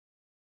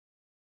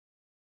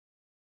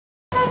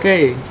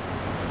Okay.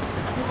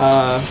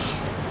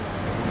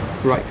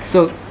 Right.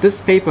 So this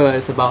paper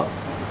is about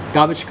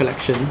garbage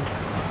collection.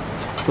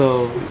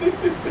 So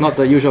not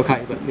the usual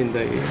kind, but in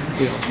the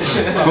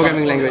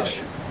programming language,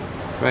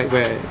 right?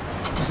 Where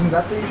isn't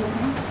that the usual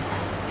kind?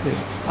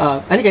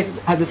 Yeah. In any case,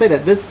 I have to say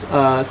that this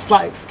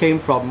slides came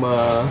from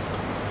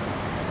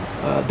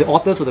the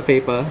authors of the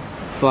paper.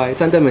 So I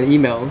sent them an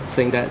email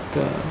saying that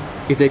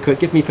if they could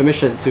give me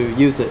permission to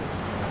use it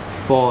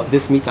for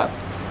this meetup.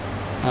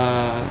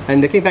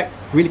 And they came back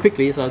really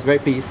quickly, so I was very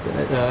pleased.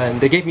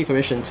 And they gave me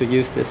permission to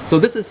use this. So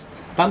this is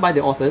done by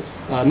the authors,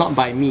 not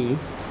by me.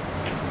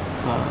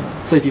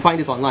 So if you find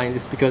this online,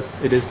 it's because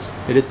it is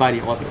by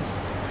the authors.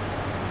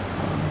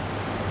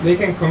 They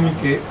can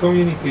communicate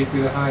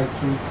with a high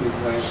throughput,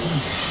 right?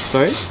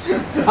 Sorry?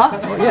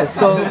 Oh, yes.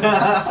 So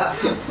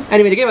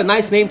anyway, they gave a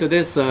nice name to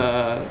this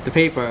the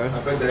paper. I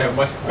bet they have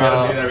much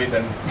better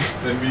data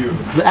than you.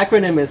 The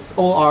acronym is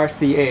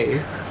ORCA,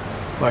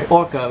 right?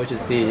 ORCA, which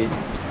is the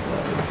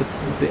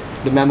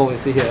memo you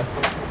see here.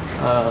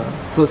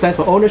 So it stands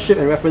for Ownership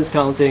and Reference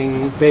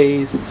Counting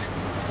Based.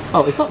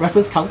 Oh, it's not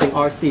Reference Counting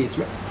RC. It's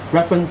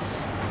Reference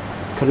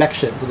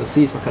Collection. So the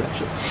C is for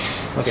collection.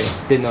 Okay,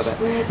 didn't know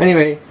that.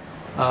 Anyway.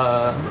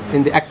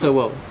 In the actor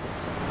world.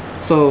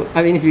 So,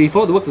 I mean, if you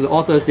follow the work of the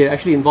authors, they're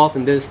actually involved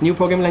in this new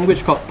programming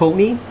language called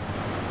Pony.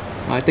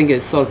 I think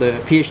it's sort of the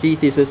PhD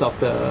thesis of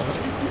the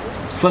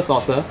first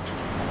author.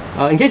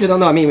 In case you don't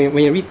know, I mean,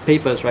 when you read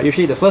papers, right,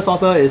 usually the first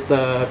author is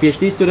the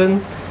PhD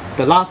student,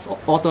 the last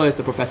author is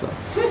the professor.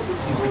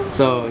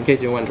 So, in case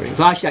you're wondering.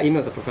 So, actually, I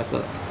emailed the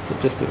professor. So,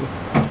 just to. I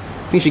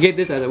think she gave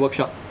this at a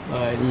workshop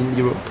in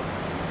Europe.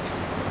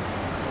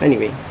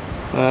 Anyway,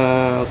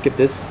 I'll skip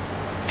this.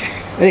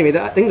 Anyway,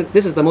 I think that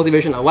this is the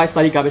motivation of why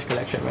study garbage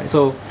collection, right?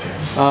 So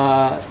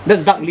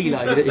that's Doug Lee,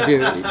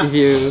 if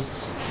you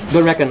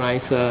don't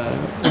recognize.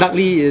 Doug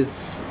Lee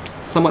is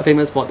somewhat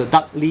famous for the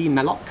Doug Lee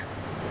malloc.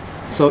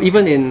 So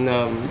even in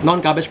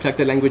non-garbage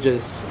collected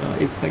languages,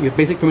 like your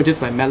basic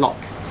primitives like malloc,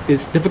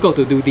 it's difficult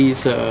to do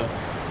these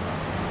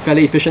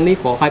fairly efficiently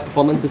for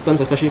high-performance systems,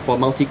 especially for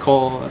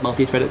multi-core,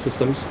 multi-threaded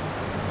systems.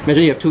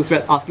 Imagine you have two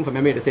threads asking for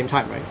memory at the same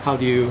time, right? How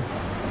do you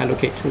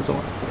allocate and so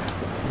on?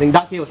 I think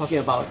Doug here was talking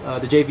about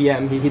the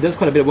JVM. He does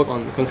quite a bit of work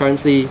on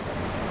concurrency.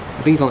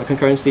 I think he's on the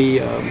concurrency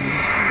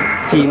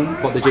team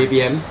for the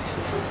JVM.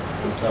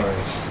 I'm sorry.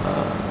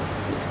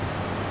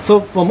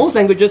 So for most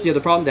languages, you have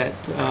the problem that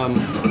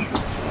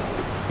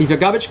if your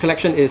garbage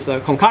collection is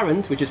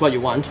concurrent, which is what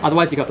you want,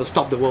 otherwise you have to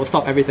stop the world,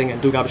 stop everything and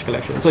do garbage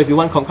collection. So if you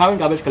want concurrent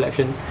garbage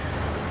collection,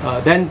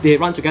 then they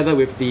run together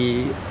with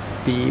the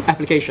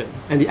application.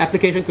 And the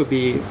application could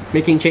be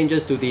making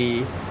changes to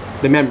the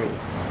memory,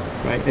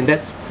 right? And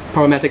that's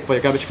problematic for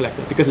your garbage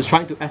collector because it's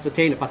trying to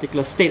ascertain a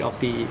particular state of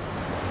the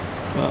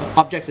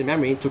objects in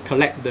memory to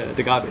collect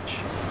the garbage.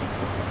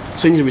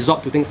 So you need to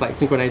resort to things like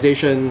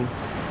synchronization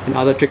and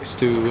other tricks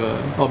to,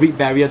 or read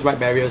barriers, write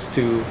barriers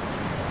to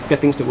get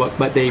things to work,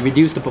 but they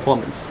reduce the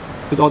performance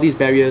because all these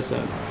barriers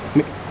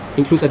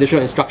include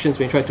additional instructions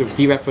when you try to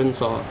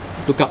dereference or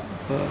look up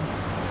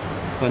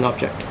an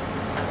object.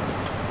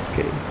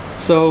 Okay,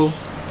 so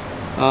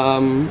I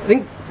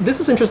think this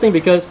is interesting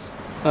because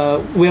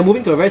we are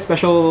moving to a very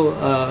special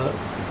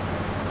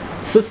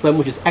system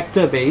which is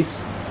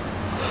actor-based.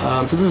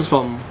 So this is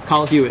from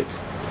Carl Hewitt,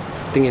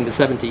 I think in the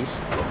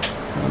 70s.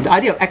 The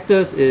idea of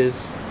actors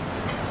is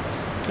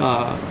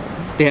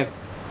they have,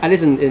 at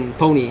least in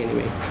Pony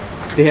anyway,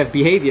 they have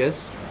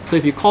behaviors. So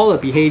if you call a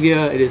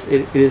behavior, it is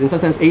in some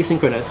sense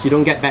asynchronous. You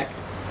don't get back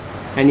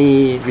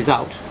any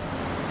result.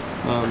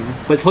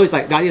 But so it's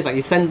like the idea is like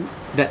you send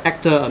that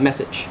actor a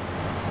message.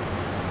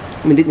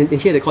 I mean,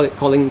 here they call it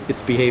calling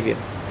its behavior.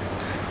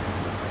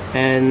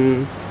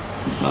 And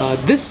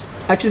this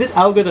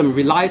algorithm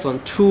relies on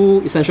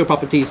two essential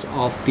properties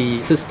of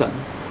the system.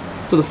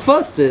 So the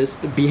first is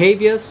the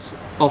behaviors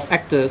of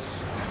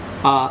actors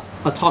are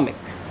atomic.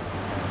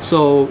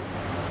 So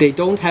they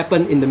don't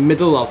happen in the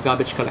middle of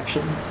garbage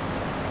collection.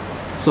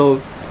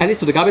 So at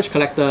least to the garbage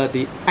collector,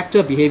 the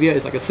actor behavior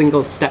is like a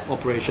single step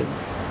operation.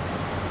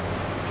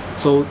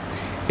 So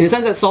in a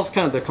sense that solves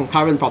kind of the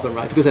concurrent problem,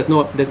 right? Because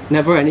there's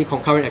never any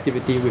concurrent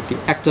activity with the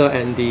actor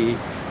and the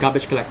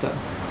garbage collector.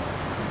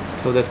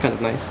 So that's kind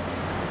of nice.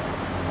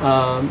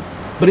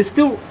 But it's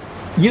still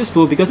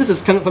useful because this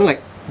is kind of something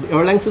like the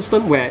Erlang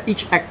system where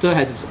each actor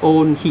has its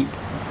own heap.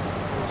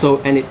 So,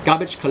 and it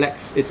garbage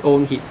collects its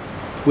own heap,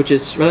 which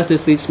is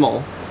relatively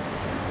small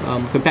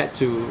compared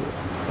to,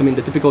 I mean,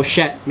 the typical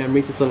shared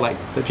memory system like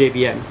the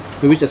JVM,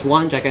 in which there's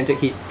one gigantic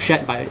heap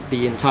shared by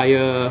the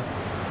entire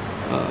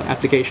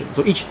application.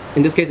 So each,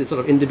 in this case, it's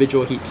sort of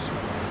individual heaps.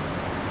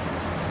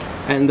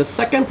 And the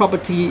second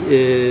property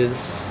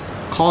is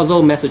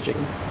causal messaging.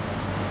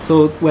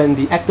 So when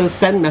the actors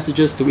send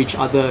messages to each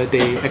other,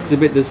 they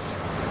exhibit this,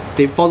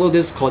 they follow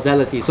this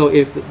causality. So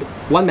if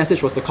one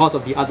message was the cause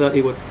of the other,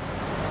 it would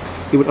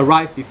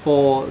arrive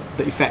before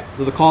the effect.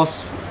 So the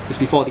cause is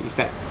before the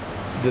effect.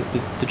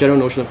 The general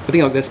notion of, I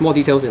think there's more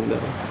details in the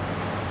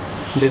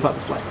part of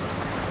the slides.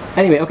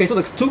 Anyway, okay, so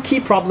the two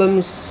key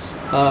problems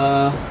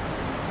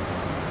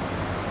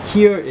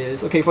here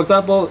is, okay, for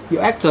example,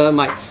 your actor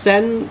might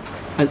send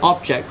an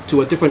object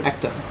to a different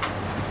actor.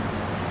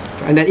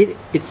 And then it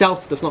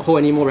itself does not hold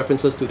any more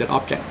references to that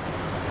object.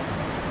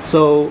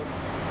 So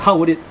how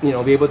would it, be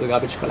able to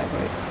garbage collect,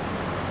 right?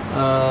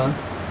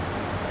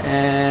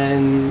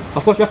 And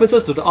of course,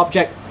 references to the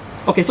object.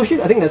 Okay, so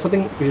here I think there's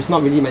something which is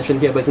not really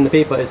mentioned here, but it's in the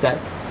paper, is that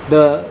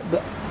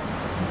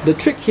the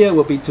trick here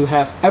will be to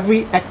have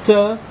every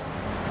actor,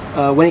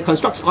 when it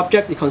constructs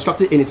objects, it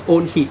constructs it in its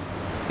own heap.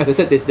 As I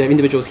said, there's the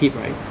individual's heap,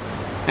 right?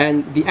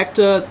 And the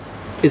actor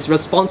is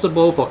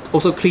responsible for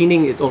also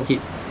cleaning its own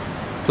heap.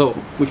 So,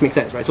 which makes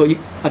sense, right? So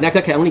an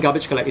actor can only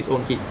garbage collect its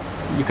own heap.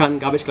 You can't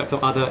garbage collect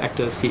some other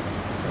actor's heap.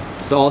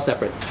 So they're all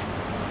separate.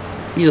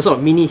 These are sort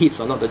of mini heaps,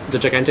 or not the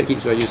gigantic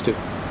heaps we're used to.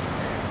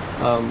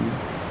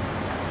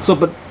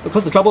 But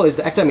because the trouble is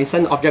the actor may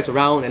send objects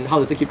around, and how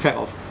does it keep track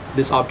of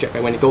this object,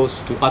 right, when it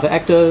goes to other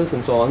actors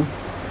and so on.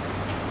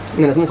 And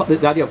then there's something called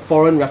the idea of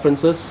foreign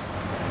references,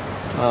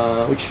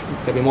 which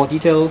can be more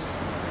details.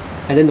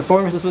 And then the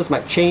foreign references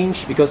might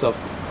change because of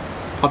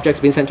objects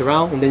being sent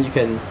around, and then you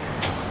can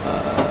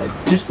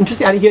just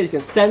interesting idea here, you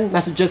can send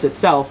messages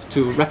itself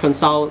to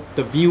reconcile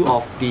the view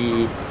of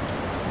the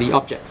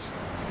objects.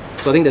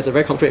 So I think there's a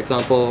very concrete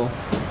example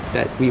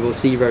that we will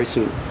see very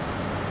soon.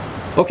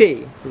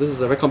 Okay, so this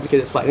is a very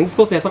complicated slide. I think it's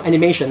supposed to have some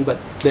animation, but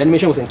the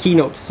animation was in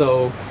Keynote,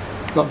 so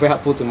not very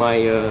helpful to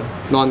my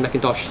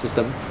non-Macintosh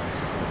system.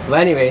 But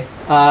anyway,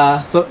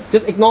 so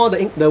just ignore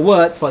the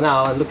words for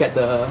now and look at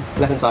the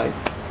left-hand side.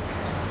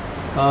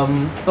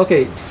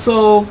 Okay,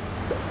 so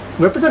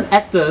represent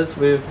actors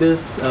with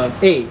this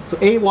A. So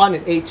A1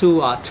 and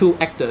A2 are two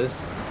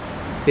actors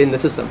in the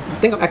system.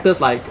 Think of actors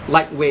like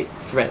lightweight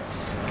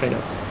threads, kind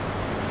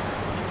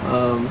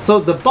of. So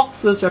the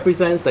boxes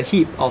represents the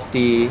heap of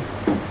the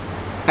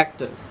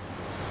actors,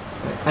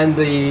 right? And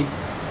the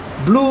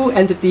blue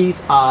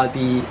entities are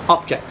the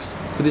objects.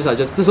 So these are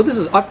just this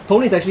is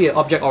Pony is actually an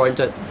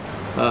object-oriented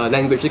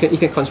language. You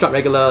can construct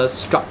regular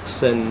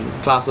structs and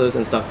classes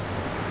and stuff.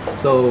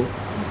 So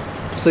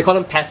they call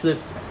them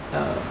passive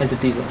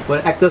entities,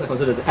 where actors are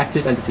considered the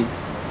active entities.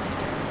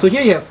 So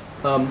here you have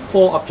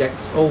 4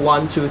 objects,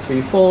 1, 2,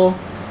 3, 4,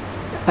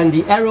 and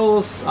the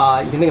arrows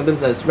are, you can think of them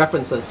as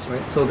references,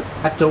 right? So the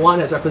actor 1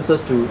 has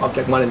references to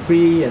object 1 and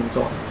 3, and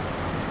so on.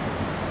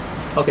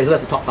 Okay, so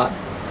that's the top part.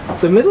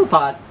 The middle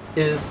part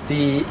is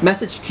the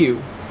message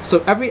queue.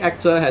 So every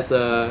actor has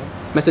a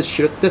message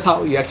queue. That's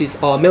how you actually,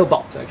 or a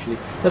mailbox actually.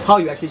 That's how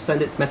you actually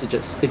send it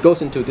messages. It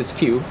goes into this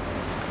queue,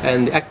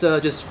 and the actor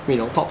just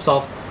pops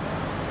off.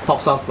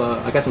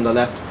 I guess from the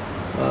left,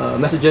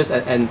 messages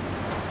and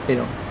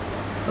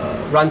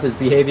runs its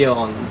behavior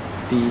on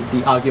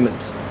the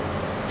arguments.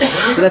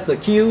 So that's the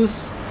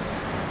queues.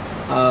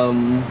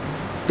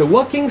 The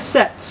working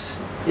set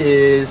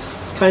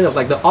is kind of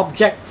like the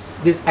objects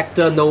this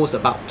actor knows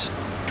about,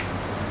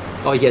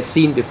 or he has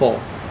seen before.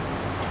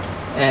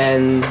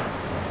 And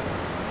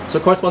so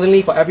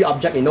correspondingly, for every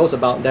object he knows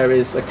about, there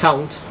is a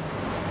count,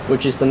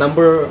 which is the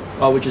number,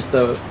 or which is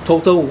the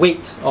total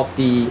weight of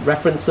the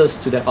references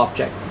to that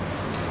object.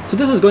 So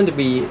this is going to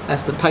be,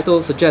 as the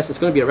title suggests, it's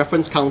going to be a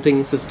reference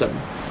counting system,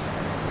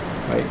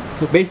 right?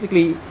 So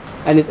basically,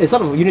 and it's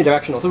sort of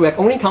unidirectional. So we're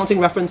only counting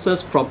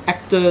references from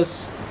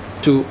actors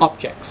to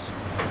objects.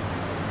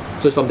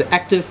 So it's from the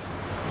active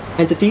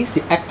entities,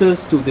 the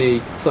actors, to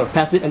the sort of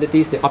passive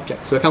entities, the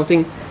objects. So we're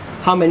counting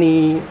how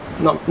many,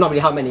 not really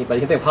how many, but you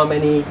can think of how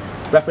many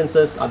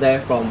references are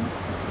there from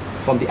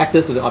the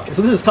actors to the objects.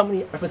 So this is how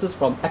many references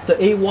from actor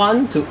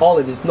A1 to all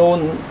of these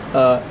known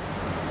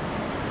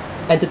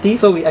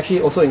entities. So we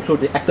actually also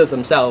include the actors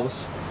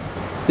themselves.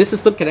 This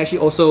system can actually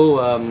also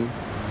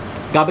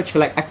garbage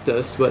collect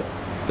actors, but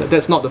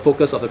that's not the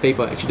focus of the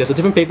paper actually. There's a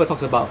different paper that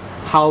talks about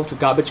how to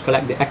garbage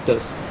collect the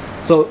actors.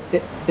 So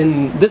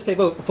in this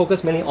paper, we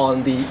focus mainly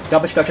on the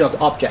garbage collection of the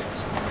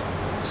objects.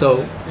 So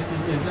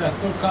is the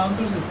actor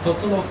counters the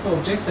total of the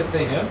objects that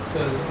they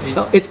have?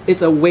 No,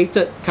 it's a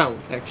weighted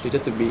count actually,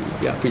 just to be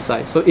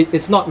precise. So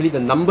it's not really the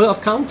number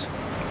of count.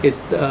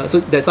 It's so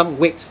there's some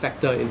weight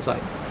factor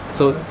inside.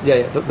 So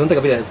don't think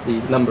of it as the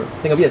number.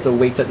 Think of it as a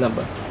weighted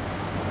number.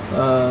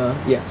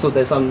 So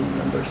there's some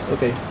numbers.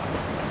 Okay.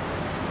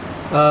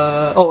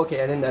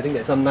 And then I think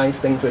there's some nice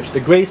things which the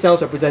gray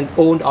cells represent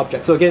owned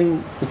objects. So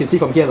again, you can see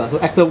from here. So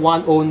actor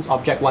 1 owns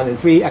object 1 and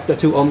 3, actor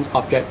 2 owns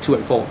object 2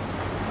 and 4.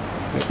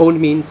 Right?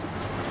 Owned means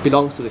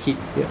belongs to the heap.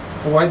 Yeah.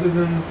 So why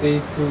doesn't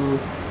A2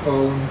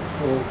 own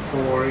all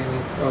 4 in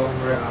its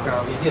own ref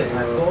count? Is it a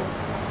typo?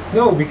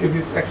 No, because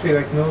it's actually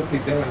like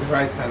noted there on the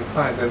right hand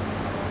side that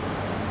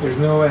there's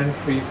no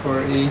entry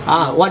for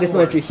A2. Why there's no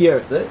entry here,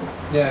 is it?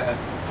 Yeah.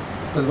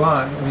 But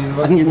one, I mean,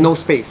 I think no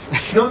space.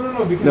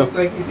 No, because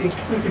it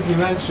explicitly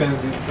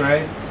mentions it,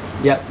 right?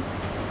 Yeah.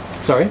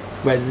 Sorry,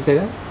 where does it say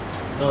that?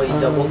 No, in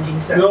the working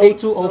set. No.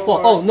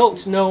 A204. Oh,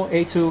 note, no,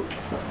 A2.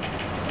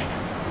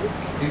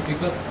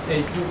 Because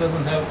A2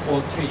 doesn't have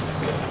O3,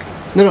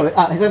 so... No, he's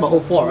talking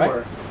about 04,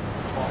 right?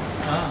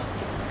 Ah.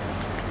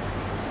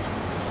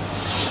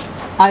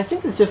 I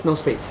think it's just no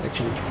space,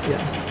 actually.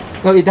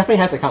 Yeah. No, it definitely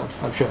has a count,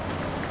 I'm sure.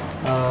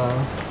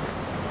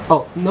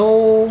 Oh,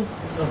 no. No,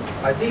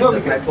 I think No,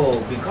 it's a typo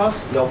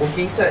because your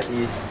working set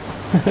is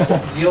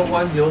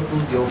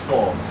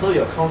 010204. So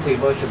your count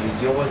table should be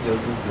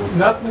 010204.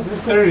 Not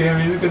necessarily. I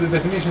mean, look at the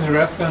definition. The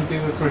ref count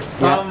table for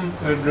some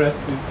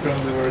addresses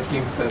from the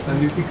working set,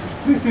 and it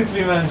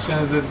explicitly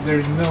mentions that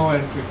there's no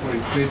entry for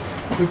it. So it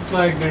looks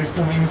like there's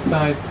some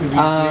insight to be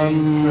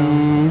gained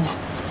from.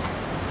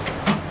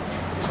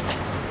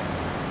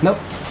 Nope,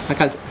 I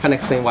can't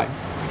explain why.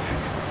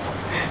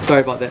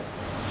 Sorry about that.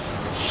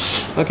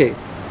 Okay.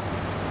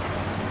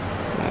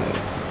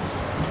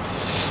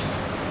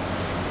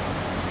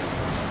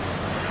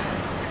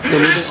 So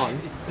moving on.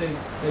 It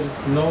says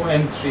there's no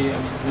entry. I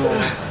mean, no,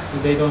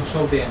 they don't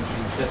show the entry.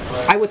 That's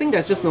why. I would think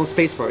there's just no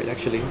space for it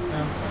actually.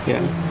 Yeah.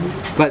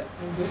 Yeah, but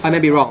I may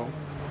be wrong.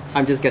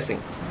 I'm just guessing.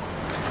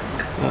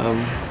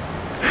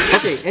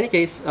 Okay. Any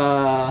case,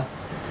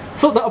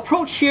 so the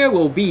approach here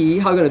will be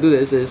how we're going to do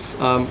this is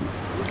how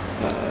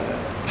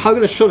we're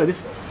going to show that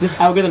this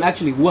algorithm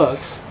actually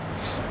works.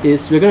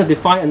 Is we're going to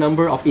define a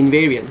number of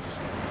invariants.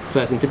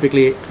 So as in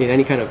typically in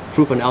any kind of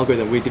proof of an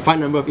algorithm, we define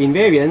a number of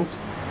invariants,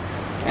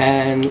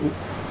 and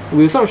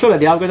we'll sort of show that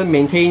the algorithm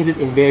maintains this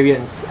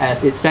invariance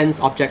as it sends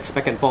objects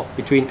back and forth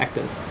between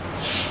actors.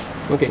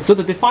 Okay, so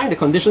to define the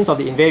conditions of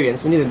the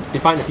invariance, we need to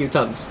define a few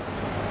terms.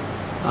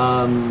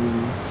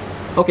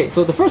 Okay,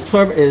 so the first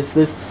term is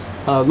this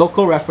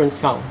local reference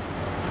count.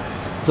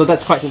 So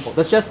that's quite simple.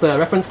 That's just the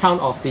reference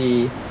count of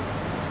the,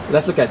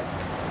 let's look at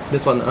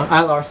this one,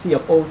 LRC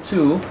of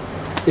O2.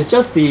 It's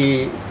just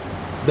the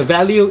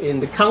value in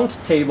the count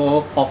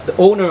table of the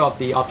owner of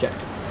the object.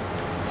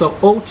 So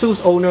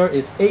O2's owner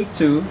is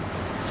A2,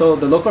 so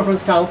the local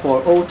reference count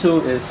for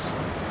O2 is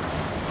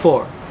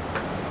 4.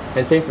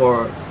 And same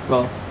for,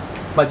 well,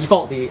 by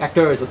default the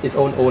actor is its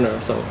own owner,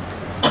 so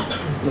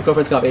local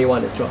reference count of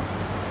A1 is 12.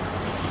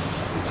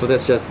 So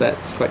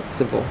that's quite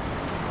simple.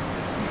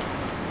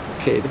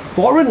 Okay, the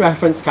foreign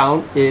reference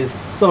count is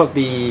sort of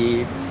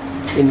the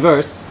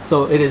inverse,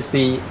 so it is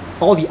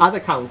all the other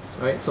counts,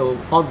 right? So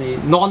all the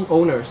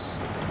non-owners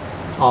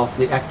of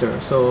the actor.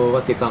 So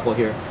what's the example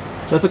here?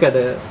 Let's look at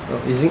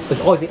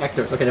it's all using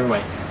actors. Okay, never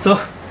mind. So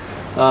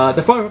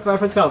the foreign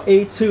reference count of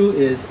A2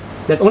 is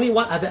there's only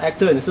one other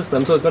actor in the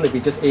system, so it's going to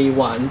be just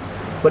A1.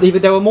 But if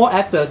there were more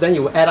actors, then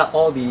you would add up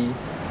all the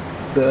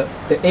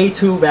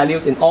A2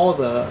 values in all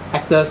the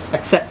actors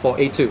except for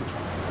A2.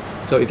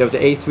 So if there was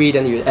an A3,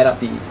 then you would add up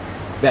the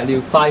value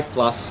 5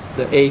 plus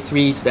the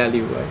A3's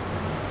value, right?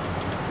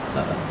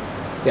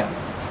 Yeah,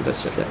 so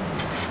that's just it.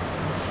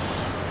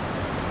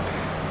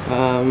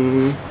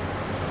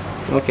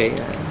 Okay,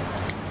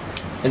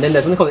 and then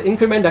there's something called the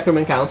increment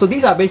decrement count. So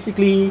these are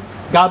basically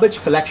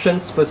garbage collection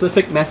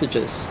specific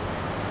messages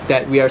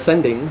that we are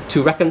sending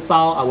to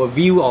reconcile our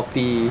view of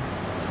the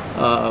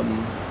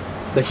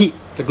heap,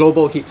 the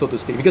global heap, so to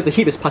speak, because the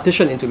heap is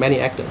partitioned into many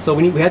actors. So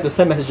we have to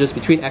send messages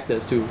between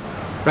actors to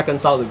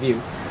reconcile the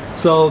view.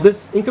 So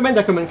this increment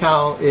decrement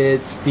count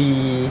is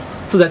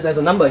so there's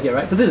a number here,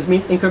 right? So this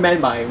means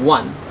increment by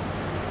 1,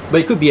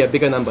 but it could be a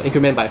bigger number,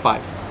 increment by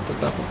 5, for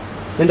example.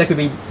 Then there could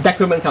be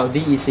decrement count,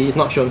 DEC, it's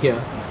not shown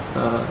here.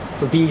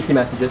 So DEC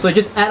messages. So you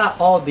just add up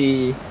all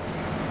the,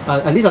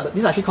 and these are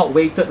actually called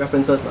weighted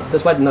references.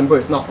 That's why the number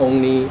is not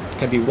only,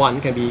 can be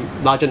 1, can be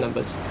larger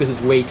numbers, because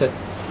it's weighted.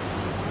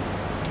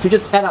 So you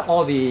just add up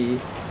all the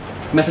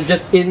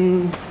messages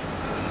in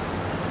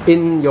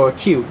your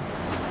queue.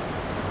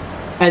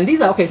 And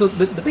these are, okay, so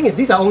the thing is,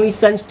 these are only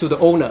sent to the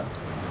owner,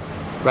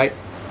 right?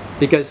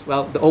 Because,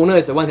 well, the owner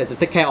is the one that has to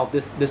take care of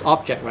this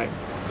object, right?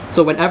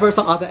 So whenever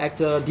some other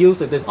actor deals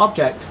with this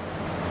object,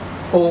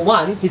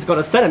 O1, he's going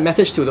to send a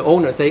message to the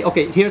owner, say,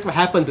 okay, here's what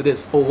happened to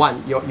this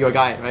O1, your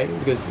guy, right?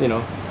 Because, you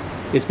know,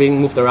 it's being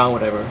moved around,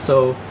 whatever.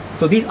 So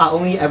these are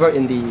only ever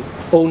in the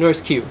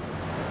owner's queue.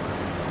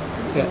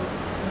 So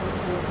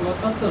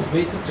what does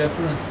weighted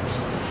reference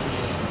mean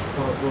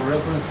for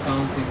reference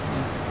counting?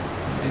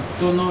 I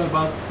don't know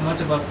much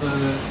about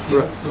the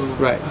field, so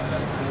right. I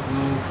have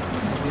no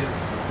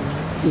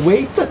idea.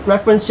 Weighted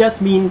reference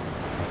just means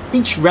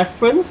each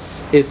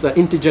reference is an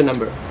integer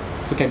number.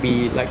 It can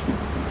be like,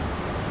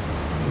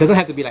 it doesn't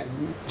have to be like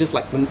just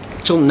like an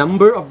actual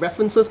number of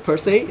references per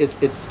se. It's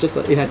just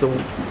it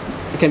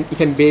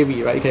can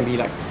vary, right? It can be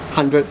like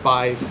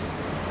 105.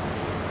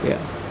 Yeah.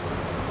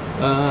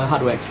 How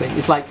do I explain?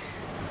 It's like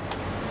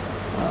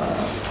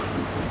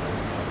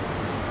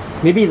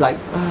maybe like.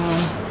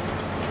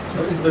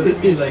 Does it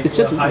mean like it's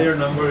just a higher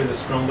number is a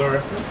stronger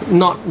reference?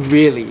 Not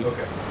really.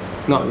 Okay.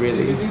 Not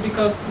really.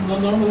 Because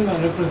normally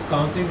when reference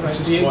counting, right?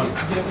 It's just one.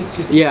 It's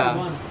just Yeah.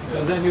 one.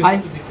 Then you I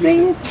have to decrease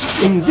think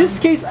it. in this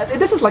case,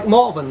 this is like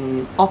more of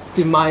an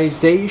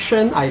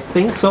optimization, I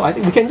think. So I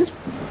think we can just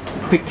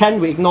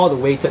pretend we ignore the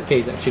weighted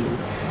case actually.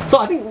 So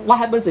I think what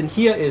happens in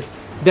here is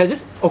there's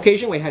this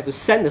occasion where you have to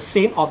send the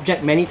same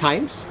object many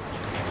times,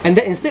 and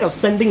then instead of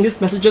sending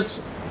these messages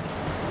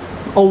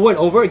over and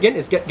over again,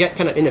 it's get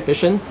kind of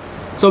inefficient.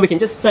 So we can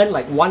just send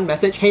like one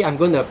message, hey, I'm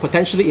going to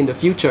potentially in the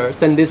future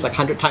send this like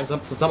 100 times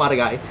to some other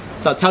guy.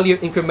 So I'll tell you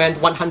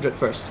increment 100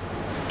 first.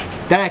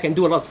 then I can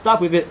do a lot of stuff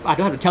with it. I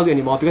don't have to tell you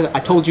anymore because I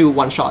told you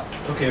one shot.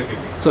 Okay.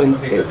 So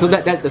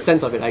that's the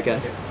sense of it, I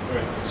guess.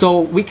 So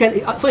we can,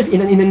 so if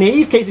in a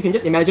naive case, we can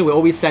just imagine we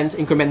always send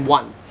increment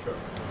 1. Sure.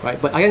 Right?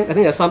 But I think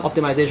there's some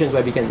optimizations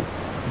where we can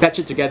batch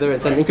it together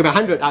and send increment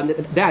 100, and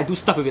then I do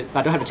stuff with it.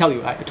 I don't have to tell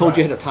you. I told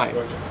you ahead of time.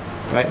 Gotcha.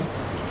 Right?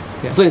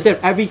 Yeah. So instead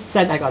of every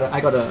send I gotta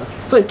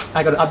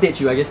update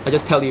you. I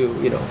just tell you,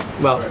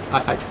 well,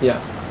 Right. yeah.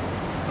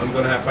 I'm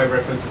gonna have 5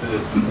 references to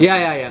this.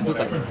 Yeah. So it's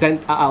Whatever. like, then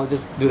I'll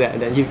just do that,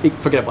 and then you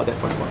forget about that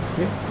for a while.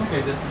 Yeah.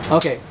 Okay, then.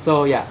 Okay,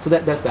 so yeah, so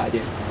that's the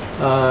idea.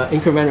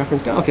 Increment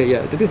reference count. Okay,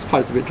 yeah, this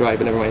part is a bit dry,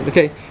 but never mind.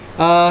 Okay,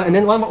 and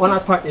then one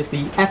last part is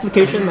the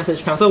application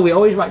message count. So we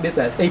always write this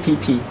as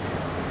APP.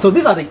 So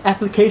these are the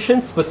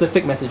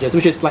application-specific messages,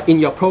 which is like in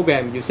your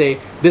program, you say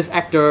this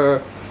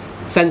actor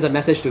sends a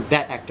message to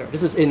that actor.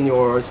 This is in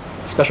your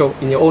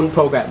in your own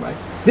program, right?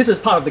 This is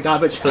part of the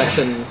garbage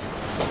collection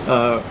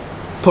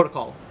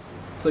protocol.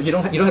 So you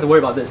don't have to worry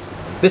about this.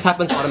 This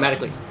happens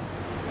automatically.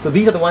 So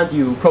these are the ones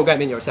you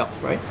program in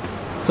yourself, right?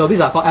 So these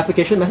are called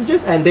application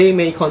messages, and they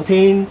may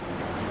contain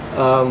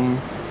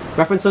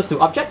references to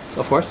objects,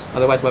 of course.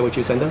 Otherwise, why would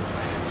you send them?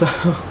 So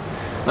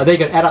then you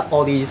can add up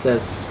all these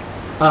as.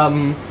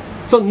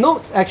 So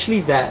note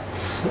actually that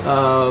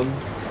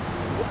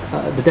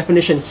the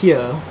definition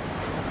here.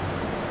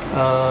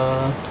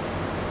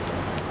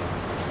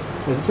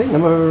 What does it say?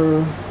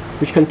 Number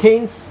which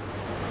contains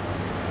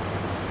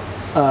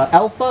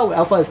alpha, where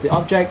alpha is the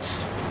object,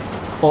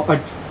 or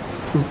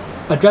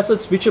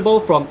addresses reachable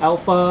from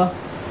alpha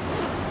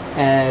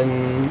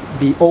and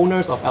the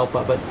owners of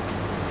alpha, but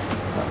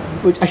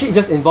which actually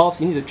just involves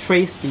you need to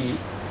trace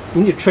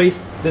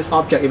this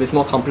object if it's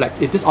more complex.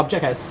 If this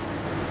object has,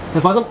 for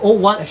example,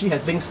 O1 actually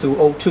has links to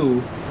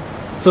O2,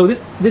 so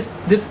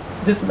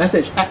this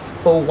message at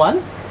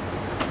O1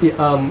 it,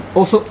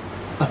 also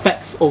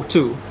affects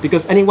O2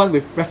 because anyone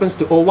with reference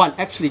to O1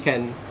 actually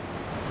can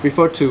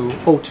refer to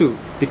O2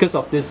 because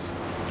of this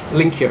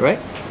link here, right?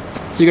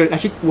 So you're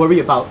actually worry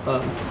about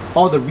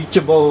all the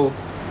reachable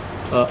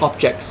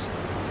objects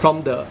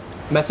from the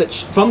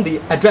message, from the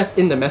address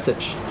in the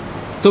message.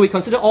 So we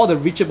consider all the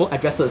reachable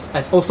addresses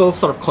as also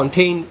sort of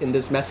contained in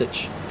this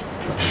message,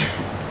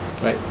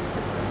 right?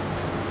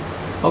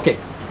 Okay.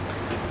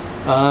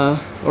 All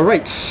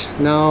right.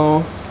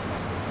 Now,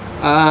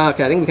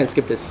 okay, I think we can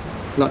skip this.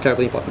 Not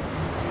terribly important.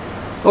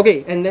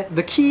 Okay, and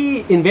the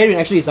key invariant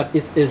actually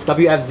is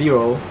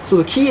WF0. So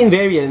the key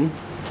invariant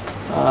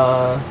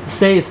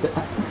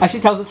actually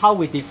tells us how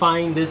we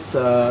define this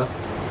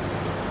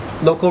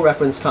local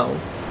reference count.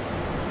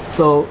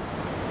 So,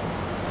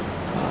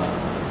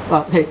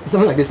 okay,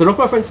 something like this. The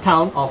local reference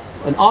count of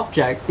an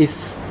object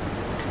is,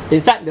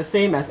 in fact, the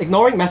same as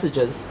ignoring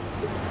messages,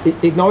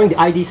 ignoring the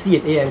IDC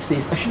and AMC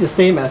is actually the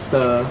same as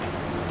the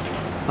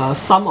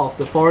sum of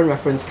the foreign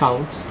reference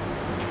counts.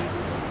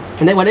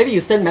 And then whenever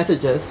you send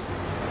messages,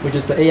 which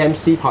is the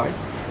AMC part,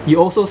 you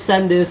also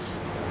send this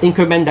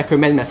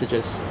increment-decrement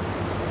messages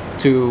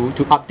to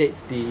update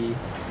the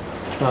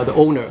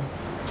owner,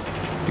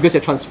 because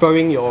you're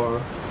transferring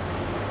your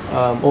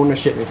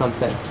ownership in some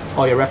sense,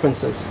 or your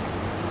references.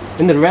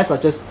 And the rest are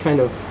just kind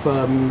of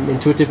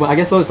intuitive. Well, I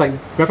guess so. It's like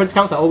reference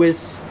counts are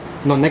always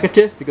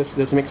non-negative because it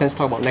doesn't make sense to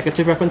talk about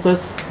negative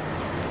references.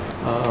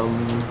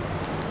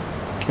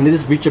 And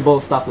this is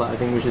reachable stuff, I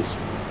think, which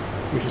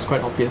is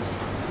quite obvious.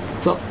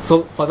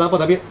 So for example,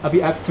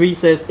 WF3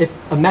 says if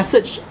an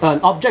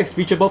object is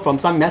reachable from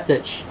some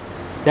message,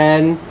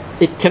 then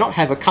it cannot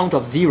have a count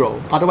of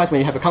 0. Otherwise, when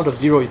you have a count of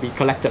 0, it'll be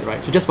collected,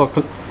 right? So just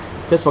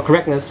for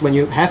correctness, when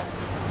you have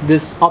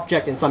this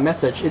object in some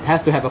message, it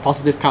has to have a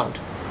positive count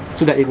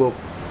so that it will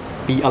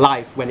be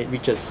alive when it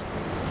reaches.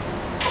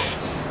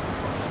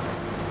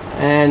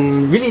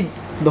 And really,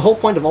 the whole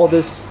point of all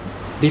this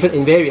different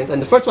invariants,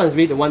 and the first one is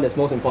really the one that's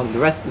most important. The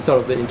rest is sort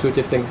of the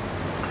intuitive things.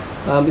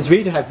 Is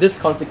really to have this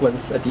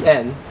consequence at the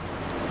end,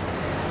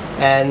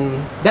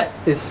 and that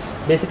is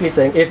basically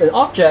saying if an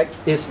object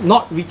is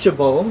not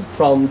reachable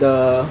from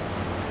the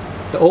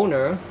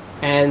owner,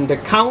 and the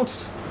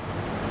count,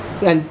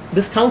 and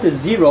this count is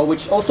 0,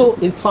 which also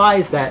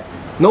implies that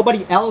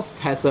nobody else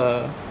has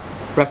a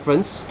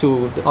reference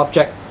to the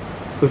object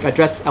with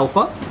address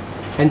alpha,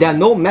 and there are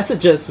no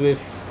messages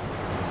with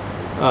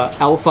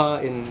alpha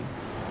in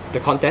the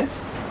content,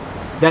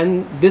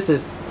 then this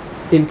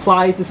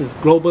implies this is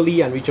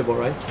globally unreachable,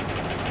 right?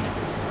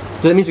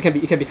 So that means it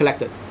can be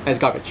collected as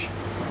garbage.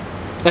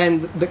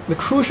 And the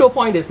crucial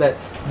point is that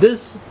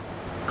this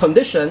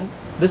condition,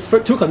 this for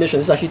two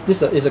conditions, actually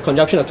this is a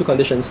conjunction of two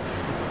conditions,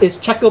 is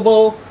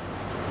checkable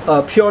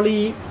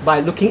purely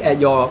by looking at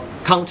your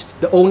count,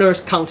 the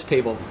owner's count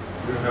table.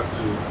 You don't have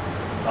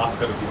to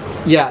ask other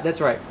people. Yeah, that's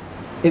right.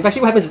 In fact,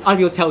 what happens is other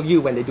people tell you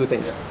when they do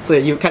things, so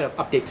that you kind of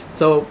update.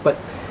 So, but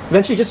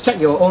eventually just check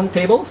your own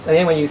tables, and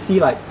then when you see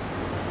like,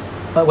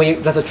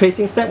 there's a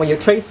tracing step, when you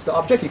trace the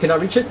object, you cannot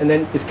reach it, and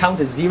then its count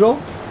is 0,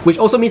 which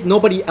also means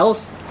nobody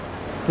else,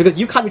 because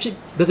you can't reach it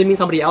doesn't mean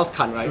somebody else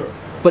can, right? Sure.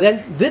 But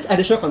then this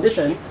additional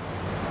condition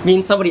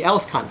means somebody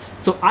else can't.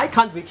 So I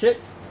can't reach it,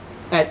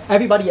 and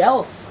everybody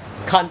else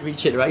can't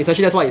reach it, right?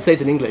 Essentially, that's what it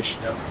says in English,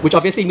 Yep. which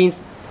obviously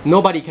means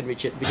nobody can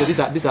reach it because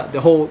these are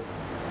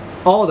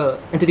all the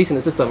entities in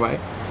the system, right?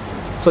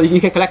 So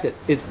you can collect it.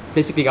 It's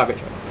basically garbage,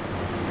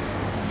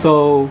 right?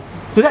 So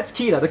that's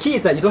key. The key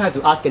is that you don't have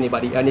to ask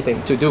anybody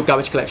anything to do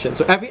garbage collection.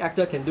 So every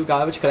actor can do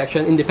garbage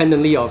collection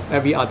independently of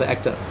every other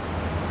actor,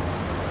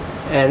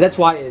 and that's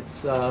why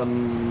it's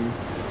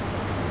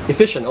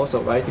efficient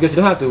also, right? Because you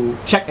don't have to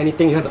check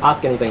anything, you don't have to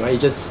ask anything, right? You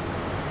just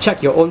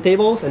check your own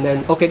tables and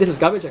then, okay, this is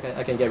garbage,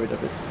 I can get rid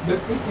of it. But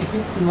if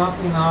it's not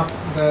enough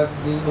that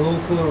the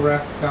local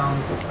ref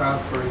count of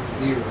alpha is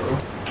 0,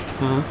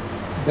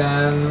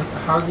 then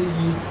how do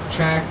you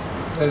check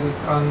that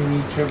it's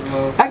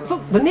unreachable?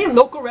 So the name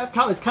local ref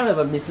count is kind of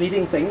a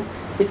misleading thing.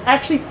 It's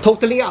actually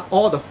totaling up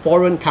all the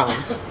foreign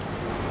counts.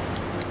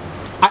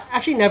 I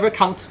actually never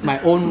count my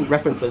own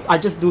references. I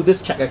just do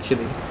this check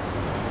actually.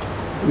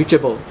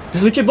 Reachable.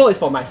 This reachable is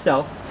for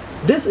myself.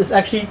 This is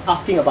actually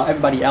asking about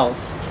everybody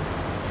else.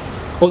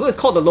 Although it's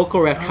called the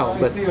local ref count,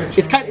 but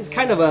it's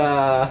kind of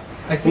a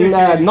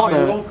not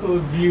a local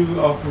view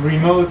of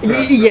remote.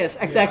 Yes,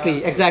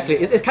 exactly.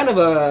 It's kind of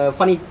a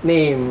funny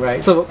name,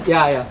 right? So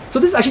yeah. So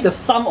this is actually the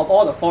sum of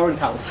all the foreign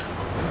counts.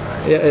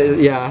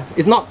 Yeah,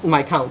 it's not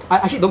my count. I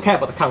actually don't care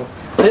about the count.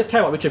 I just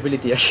care about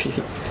reachability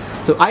actually.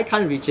 So I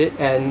can't reach it,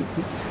 and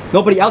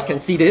nobody else can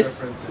see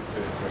this.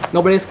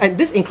 Nobody else, and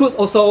this includes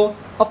also,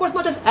 of course,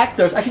 not just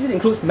actors. Actually, this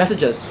includes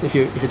messages. If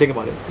you think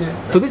about it.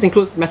 Yeah. So this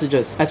includes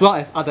messages as well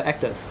as other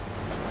actors.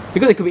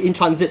 Because it could be in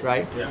transit,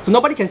 right? Yeah. So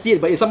nobody can see it,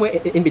 but it's somewhere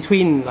in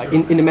between, like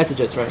in the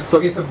messages, right? So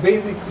okay, so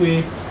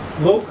basically,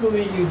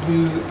 locally you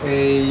do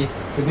a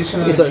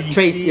traditional it's a GC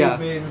trace, yeah,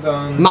 based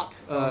on mark,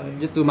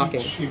 just do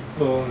marking.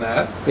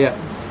 Reachability. Yeah.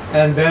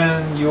 And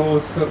then you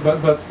also,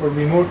 but for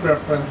remote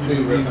references,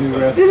 you do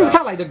ref. This is kind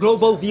of like the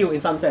global view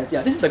in some sense.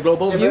 Yeah, this is the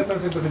global view. That's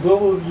something, but the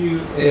global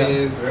view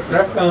is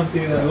ref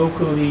counting, and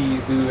locally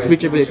you do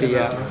reachability.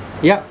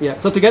 Yeah.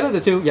 So together the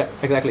two, yeah,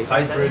 exactly.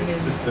 Hybrid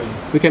system.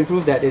 We can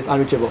prove that it's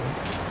unreachable.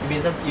 It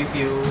means that if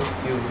you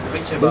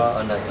reachable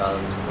on the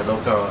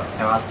local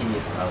hierarchy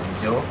is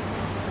 0.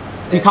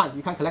 You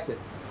can't collect it.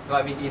 So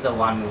I mean it's a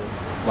 1,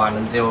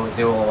 0,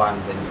 0,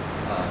 1.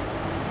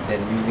 Then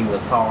using the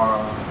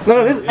SOR.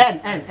 No, this is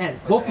and.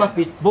 Both must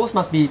be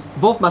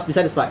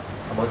satisfied.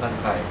 Both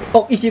satisfied.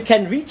 Oh, if you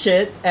can reach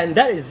it and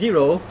that is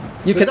 0,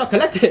 you cannot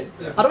collect it.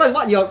 Yeah. Otherwise,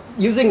 what you're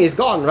using is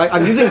gone, right?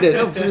 I'm using this.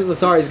 Oh,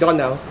 sorry, it's gone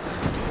now.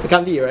 It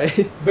can't be, right?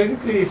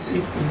 Basically,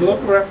 if the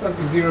local ref count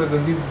is 0,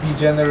 then this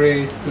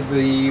degenerates to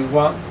the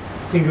one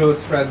single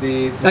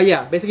threaded.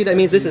 Yeah, basically that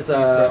means this is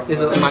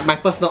my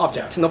personal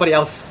object. Nobody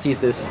else sees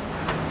this.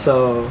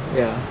 So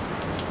yeah.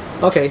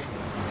 Okay.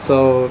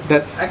 So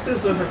that's.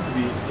 Actors don't have to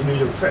be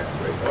individual threads,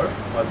 right? Or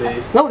are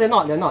they? No, they're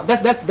not.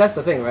 That's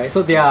the thing, right?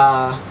 So they're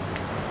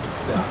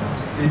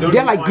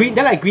like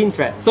green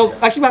threads. So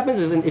actually what happens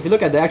is, if you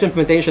look at the actual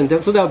implementation,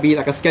 so there'll be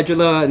like a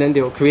scheduler, and then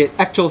they'll create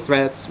actual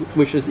threads,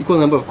 which is equal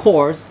number of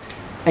cores,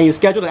 and you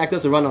schedule the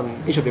actors to run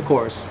on each of your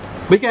cores.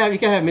 But you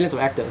can have millions of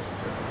actors.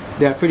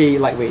 They are pretty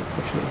lightweight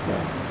actually.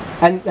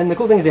 Yeah. And the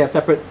cool thing is they have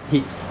separate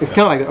heaps. It's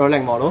kind of like the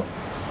Erlang model.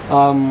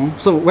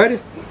 So where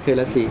does, okay,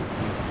 let's see.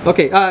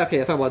 Okay,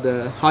 okay, I thought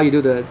about how you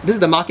do this is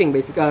the marking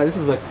basic. This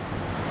is like,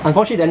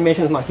 unfortunately the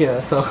animation is not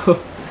here, so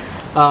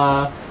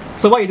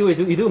so what you do is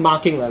you do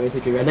marking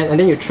basically, and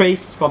then you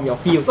trace from your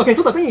fields. Okay,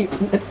 so the thing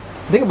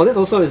about this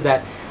also is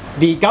that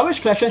the garbage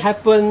collection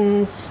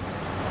happens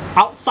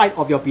outside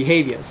of your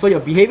behavior. So your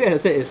behavior, as I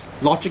said, is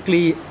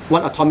logically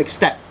one atomic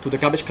step to the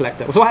garbage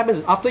collector. So what happens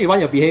is after you run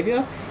your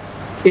behavior,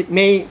 it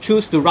may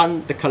choose to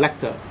run the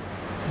collector.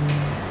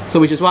 So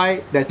which is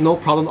why there's no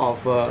problem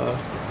of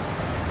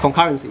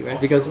concurrency, right?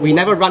 Because we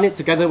never run it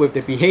together with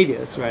the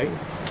behaviors, right?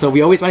 So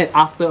we always run it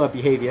after a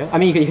behavior. I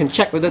mean, you can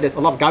check whether there's a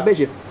lot of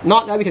garbage. If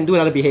not, then we can do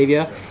another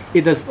behavior.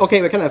 It does,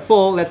 okay, we're kind of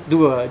full, let's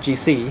do a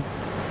GC.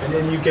 And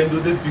then you can do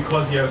this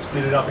because you have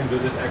split it up into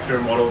this actor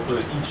model, so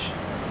that each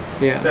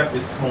step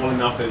is small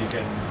enough that you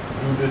can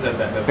do this at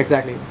that level.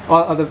 Exactly.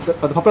 Or the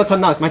popular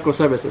term now is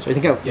microservices, right?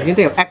 You can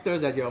think of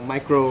actors as your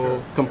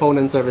micro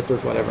component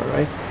services, whatever,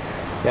 right?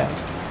 Yeah.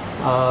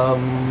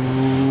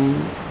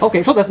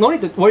 Okay, so there's no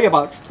need to worry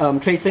about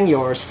tracing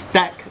your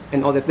stack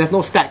and all that. There's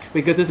no stack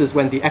because this is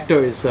when the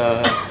actor is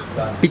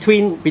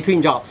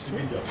between jobs,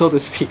 so to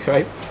speak,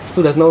 right?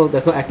 So there's no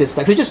active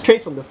stack. So you just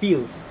trace from the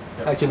fields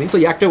actually. So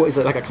your actor is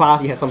like a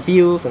class. You have some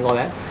fields and all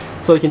that.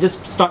 So you can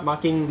just start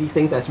marking these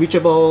things as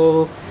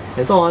reachable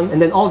and so on.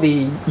 And then all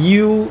the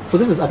so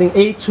this is I think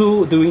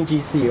A2 doing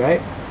GC,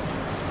 right?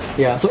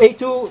 Yeah. So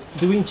A2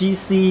 doing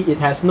GC, it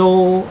has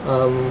no.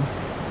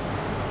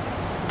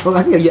 Well,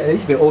 I think there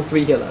used to be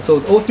O3 here. So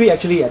O3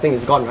 actually I think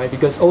is gone, right?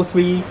 Because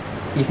O3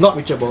 is not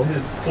reachable. It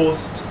is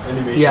post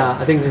animation. Yeah,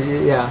 I think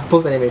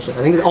post animation.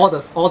 I think all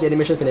the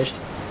animation finished.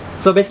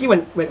 So basically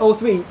when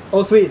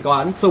O3 is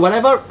gone, so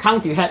whatever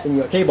count you had in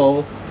your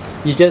table,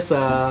 you just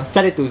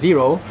set it to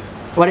 0.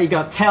 Whether you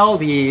gotta tell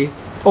the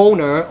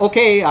owner,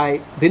 okay, I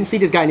didn't see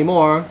this guy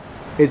anymore,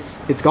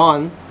 it's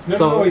gone.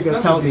 No, it's you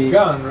not can tell that it's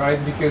gone, right?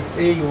 Because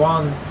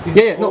A1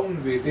 still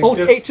owns it.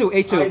 It's just,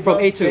 A2 from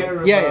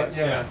A2.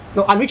 Yeah.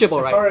 No, unreachable,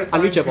 As right? far as I'm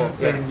Unreachable.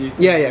 concerned, you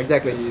Yeah, can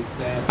exactly. see it,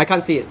 yeah. I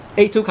can't see it.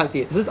 A2 can't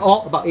see it. This is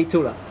all about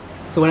A2 lah.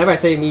 So whenever I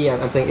say me,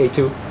 I'm saying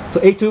A2. So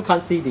A2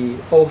 can't see the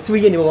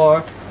O3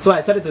 anymore. So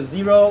I set it to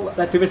 0.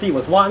 That previously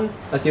was 1,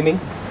 assuming.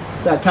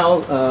 So I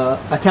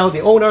tell the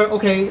owner,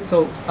 okay,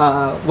 so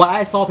what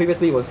I saw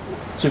previously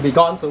should be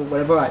gone. So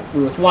whenever it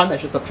was 1, I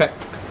should subtract.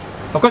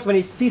 Of course, when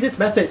it sees this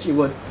message, it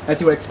would,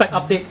 as you would expect,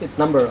 update its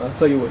number.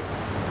 So it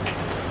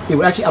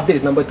would actually update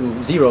its number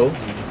to 0.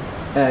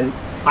 And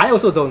I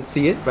also don't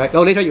see it, right?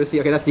 Oh, later you'll see,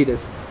 okay, let's see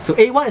this. So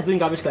A1 is doing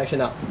garbage collection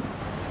now.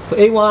 So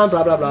A1,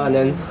 blah, blah, blah,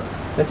 and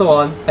so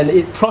on. And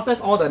it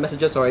processed all the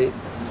messages, sorry.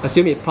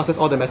 Assume it processed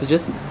all the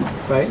messages,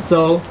 right?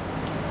 So,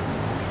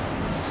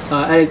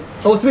 and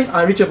O3 is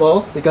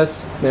unreachable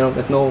because,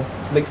 there's no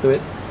links to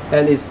it.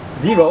 And it's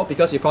 0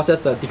 because we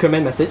processed the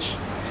decrement message.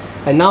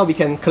 And now we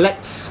can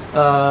collect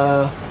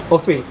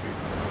O3,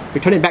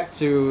 return it back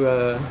to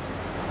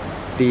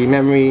the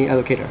memory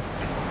allocator.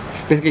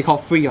 Basically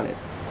called free on it.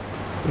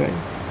 Right.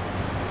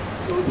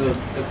 So the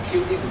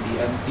queue need to be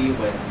empty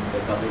when the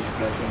garbage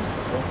collection is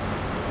performed?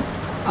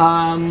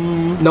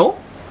 No,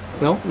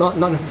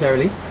 not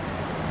necessarily.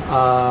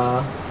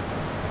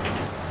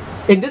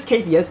 In this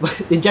case, yes, but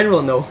in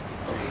general, no. Okay.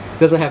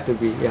 Doesn't have to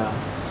be. Yeah.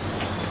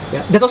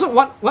 There's also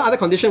one other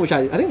condition which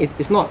I think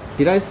it's not.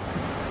 Did I?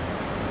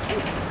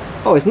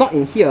 Oh, it's not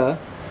in here.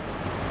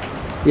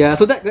 Yeah,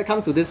 so that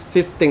comes to this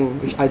fifth thing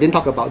which I didn't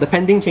talk about, the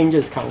pending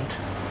changes count.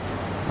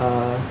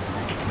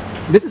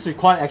 This is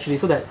required actually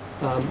so that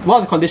one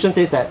of the conditions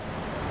says that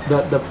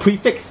the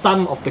prefix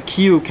sum of the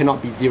queue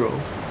cannot be 0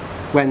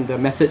 when the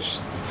message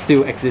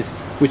still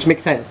exists, which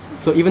makes sense.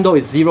 So even though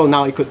it's 0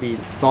 now, it could be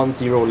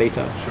non-zero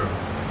later. Sure.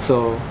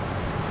 So,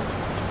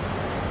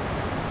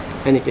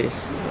 any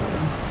case,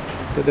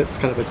 that's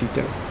kind of a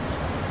detail.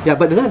 Yeah,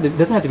 but it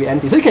doesn't have to be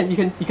empty. So you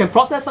can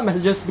process some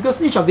messages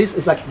because each of these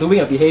is like doing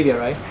a behavior,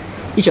 right?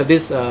 Each of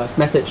this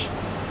message,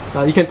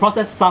 you can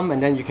process some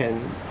and then you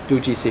can do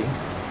GC.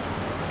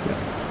 Yeah.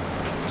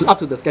 So up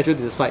to the schedule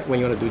to decide when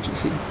you want to do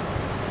GC.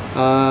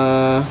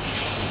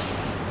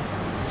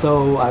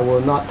 So I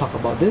will not talk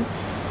about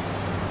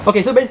this.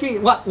 Okay, so basically,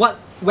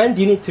 when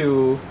do you need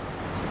to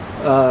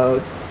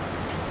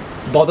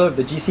bother with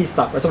the GC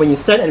stuff? Right? So when you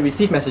send and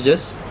receive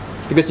messages,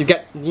 because you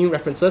get new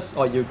references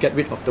or you get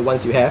rid of the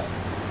ones you have.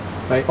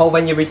 Right? Or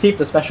when you receive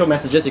the special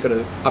messages, you're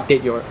going to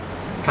update your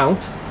count.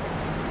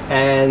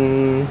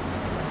 And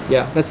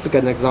yeah, let's look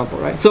at an example,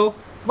 right? So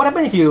what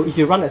happens if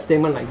you run a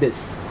statement like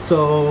this?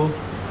 So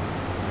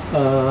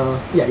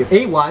you have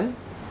A1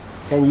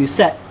 and you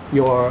set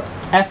your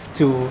F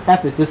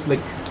is this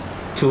link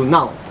to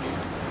null.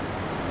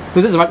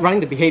 So this is running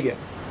the behavior,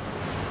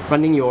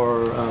 running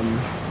your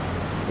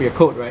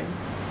code, right?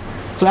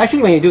 So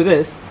actually when you do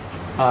this,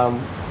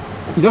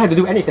 you don't have to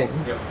do anything.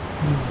 Yep.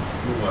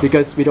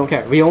 Because we don't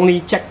care. We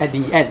only check at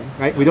the end,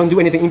 right? We don't do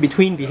anything in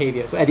between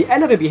behavior. So at the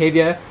end of the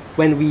behavior,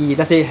 when we,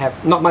 let's say,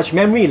 have not much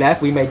memory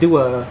left, we may do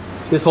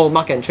this whole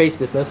mark and trace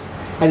business.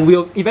 And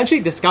we'll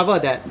eventually discover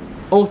that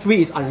O3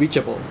 is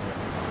unreachable.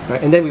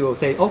 Right? And then we will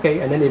say,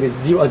 okay, and then if it's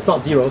 0, it's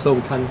not 0, so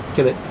we can't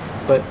kill it.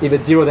 But if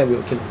it's 0, then we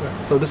will kill it.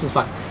 Right? So this is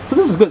fine. So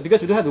this is good because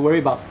we don't have to worry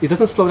about, it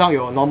doesn't slow down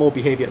your normal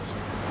behaviors.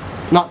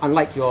 Not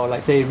unlike your,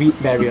 like, say, read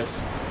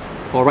barriers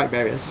or write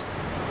barriers.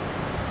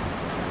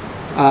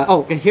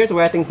 Okay, here's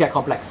where things get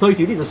complex. So if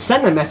you need to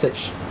send a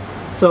message,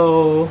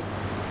 so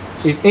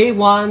if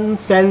A1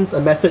 sends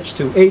a message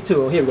to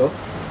A2, here we go,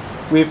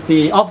 with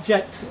the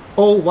object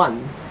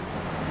O1,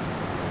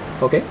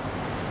 okay,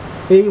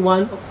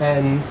 A1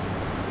 and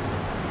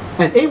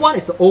A1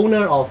 is the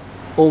owner of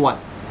O1,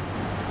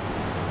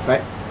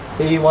 right?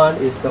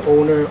 A1 is the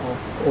owner of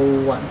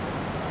O1.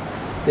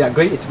 Yeah,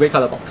 great. It's a gray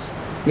color box.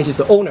 Means it's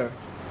the owner.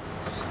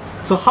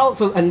 So how?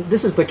 So and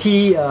this is the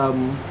key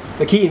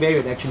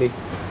invariant actually.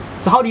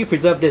 So how do you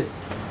preserve this?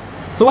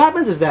 So what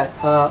happens is that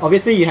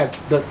obviously you have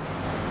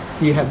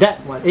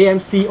that one.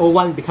 AMC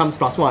O1 becomes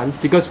 +1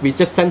 because we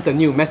just sent a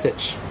new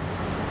message.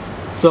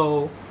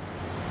 So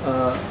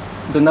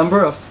the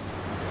number of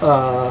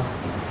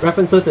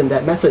references in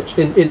that message,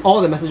 in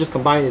all the messages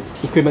combined, is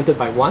incremented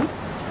by 1.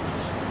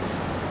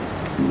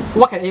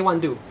 What can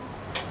A1 do?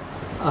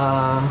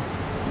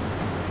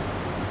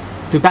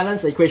 To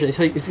balance the equation,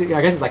 so I guess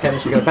it's like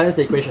chemistry, you gotta balance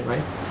the equation,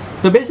 right?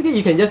 So basically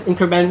you can just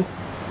increment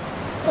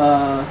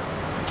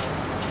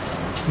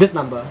this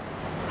number,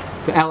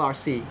 the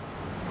LRC,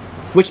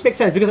 which makes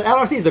sense because the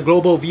LRC is the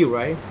global view,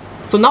 right?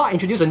 So now I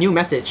introduce a new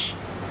message.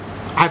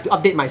 I have to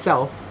update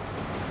myself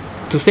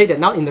to say that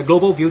now in the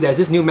global view there's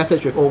this new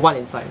message with O1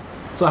 inside.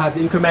 So I have to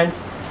increment,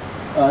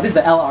 this is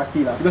the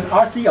LRC because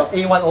RC of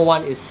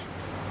A101 is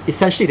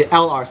essentially the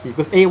LRC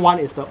because A1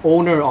 is the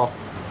owner of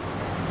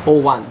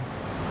O1,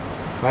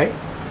 right?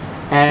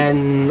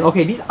 And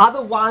okay, these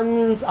other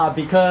ones are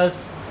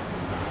because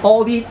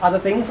all these other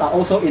things are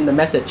also in the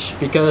message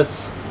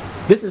because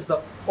this is the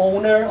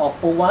owner of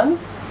O1,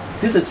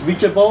 this is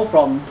reachable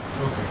from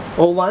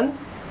O1,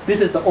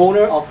 this is the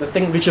owner of the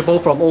thing reachable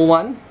from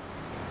O1,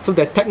 So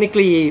they're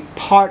technically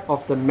part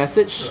of the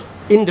message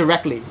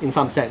indirectly in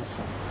some sense.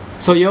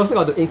 So you also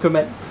got to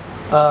increment.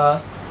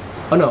 Oh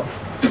no,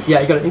 yeah,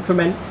 you got to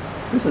increment.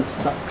 This is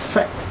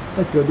subtract.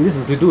 Let's do this.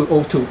 Is to do with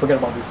O2. Forget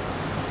about this.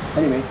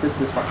 Anyway,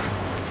 this part.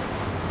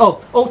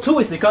 Oh,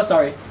 O2 is because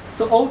sorry.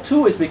 So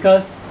O2 is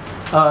because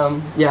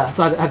yeah.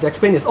 So I have to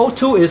explain this.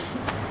 O2 is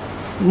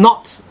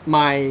not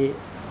my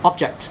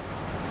object.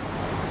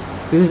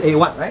 This is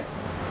A1, right?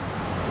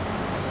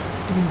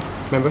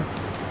 Remember?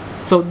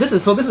 So this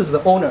is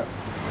the owner.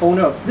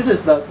 This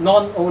is the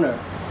non-owner.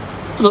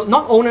 So the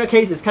non-owner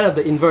case is kind of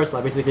the inverse,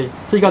 basically.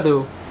 So you got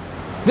to.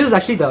 This is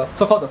actually the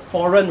so-called the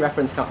foreign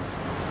reference count,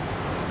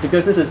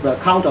 because this is the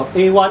count of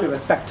A1 with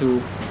respect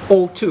to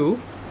O2.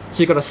 So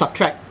you got to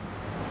subtract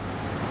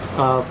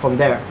from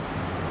there,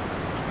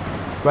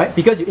 right?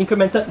 Because you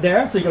incremented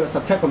there, so you got to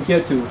subtract from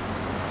here to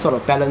sort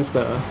of balance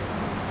the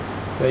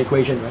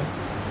equation, right?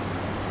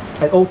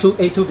 And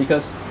A2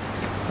 because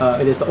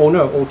it is the owner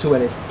of O2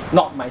 and it's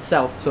not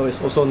myself, so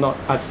it's also not,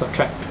 I have to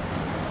subtract.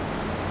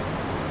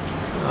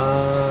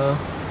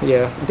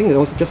 Yeah, I think there's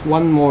also just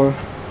one more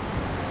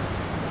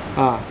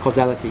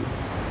causality.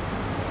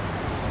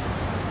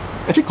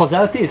 Actually,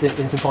 causality is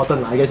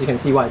important, I guess you can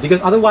see why,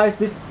 because otherwise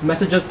these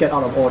messages get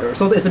out of order.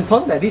 So it's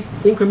important that these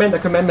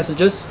increment-decrement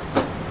messages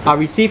are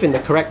received in the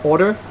correct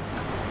order.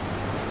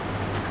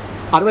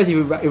 Otherwise, if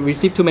you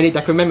receive too many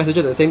decrement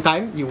messages at the same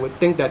time, you would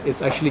think that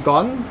it's actually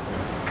gone.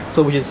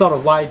 So which is sort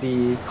of why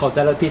the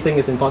causality thing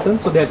is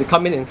important. So they have to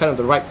come in kind of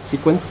the right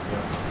sequence.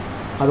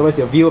 Otherwise,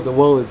 your view of the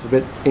world is a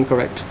bit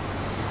incorrect.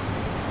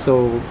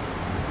 So,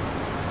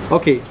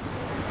 okay.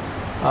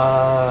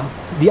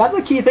 The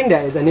other key thing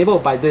that is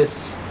enabled by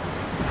this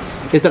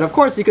is that, of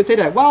course, you could say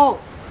that, well,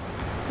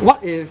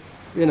 what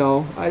if, you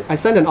know, I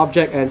send an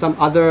object and some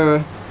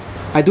other,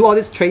 I do all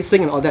this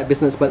tracing and all that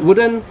business, but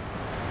wouldn't,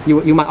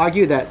 you might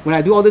argue that when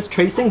I do all this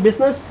tracing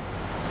business,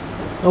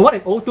 what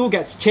if O2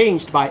 gets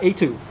changed by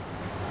A2?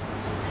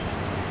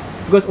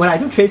 Because when I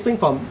do tracing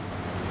from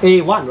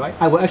A1, right,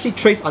 I will actually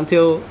trace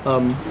until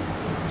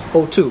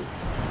O2,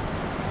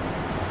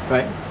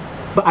 right?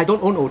 But I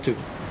don't own O2.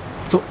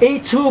 So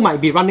A2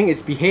 might be running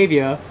its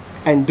behavior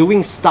and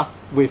doing stuff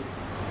with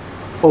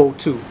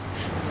O2.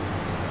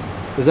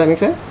 Does that make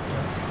sense?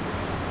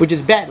 Which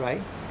is bad,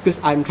 right? Because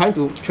I'm trying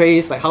to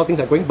trace like how things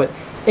are going, but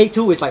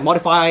A2 is like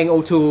modifying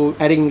O2,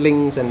 adding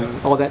links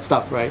and all that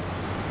stuff, right?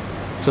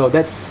 So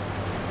that's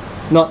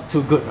not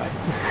too good, right?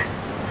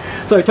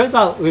 So it turns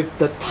out with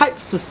the type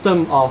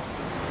system of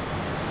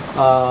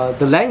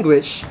the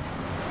language,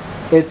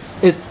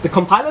 it's the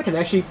compiler can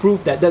actually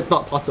prove that that's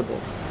not possible.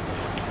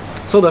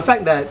 So the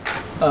fact that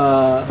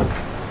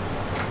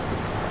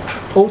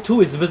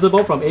O2 is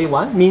visible from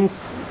A1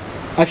 means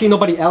actually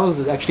nobody else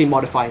is actually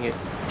modifying it.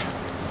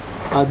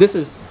 This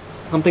is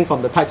something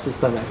from the type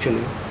system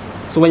actually.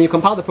 So when you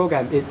compile the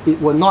program, it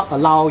will not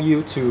allow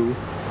you to,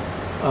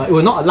 it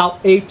will not allow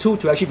A2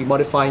 to actually be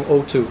modifying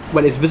O2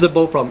 when it's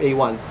visible from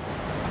A1.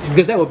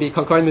 Because that would be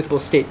concurrent mutable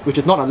state, which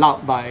is not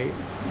allowed by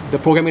the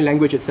programming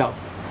language itself.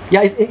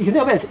 Yeah, you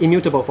know it's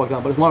immutable, for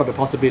example, it's one of the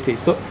possibilities.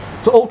 So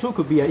O2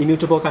 could be an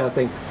immutable kind of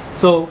thing.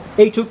 So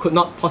A2 could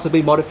not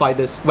possibly modify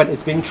this when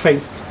it's being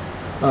traced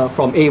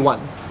from A1.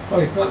 Oh,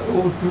 it's not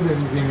O2 that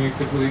is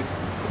immutable, it's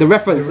the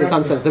reference in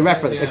some sense, the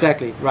reference, yeah.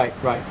 Exactly, right.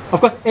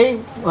 Of course,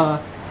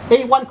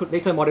 A1 could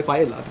later modify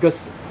it,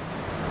 because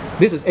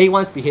this is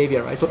A1's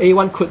behavior, right? So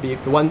A1 could be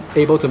the one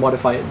able to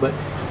modify it, but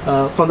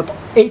from the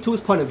A2's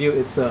point of view,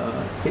 it's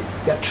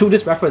through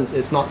this reference,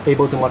 it's not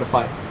able to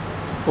modify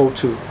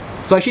O2.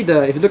 So actually,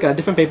 if you look at a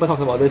different paper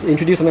talking about this, it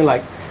introduced something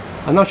like,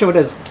 I'm not sure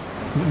whether it's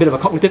a bit of a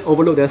cognitive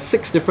overload. There are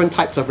 6 different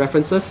types of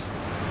references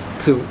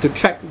to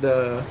track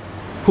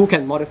who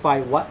can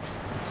modify what.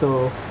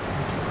 So,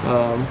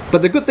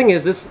 but the good thing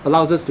is this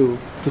allows us to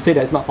say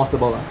that it's not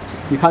possible.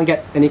 You can't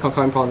get any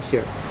concurrent problems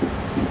here.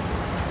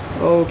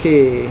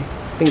 Okay, I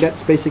think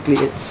that's basically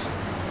it.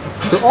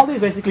 So all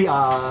these basically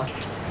are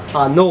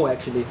no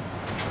actually.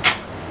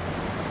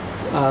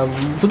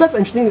 So that's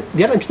interesting.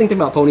 The other interesting thing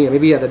about Pony,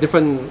 maybe at a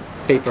different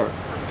paper.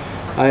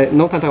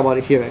 No time to talk about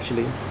it here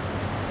actually.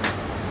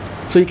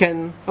 So you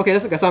can, okay,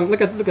 let's look at some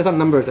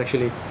numbers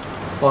actually,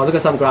 or look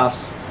at some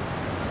graphs.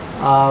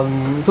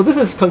 So this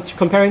is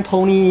comparing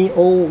Pony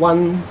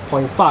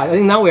 01.5. I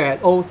think now we're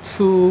at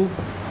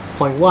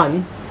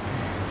 02.1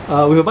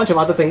 with a bunch of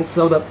other things.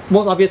 So the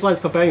most obvious one is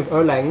comparing with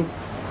Erlang,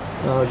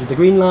 which is the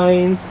green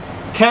line.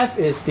 Kef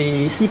is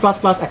the C++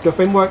 actor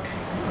framework.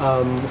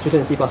 It's written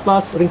in C++.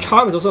 I think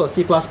Charm is also a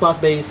C++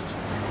 based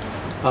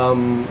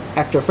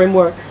actor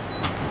framework.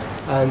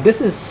 And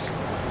this is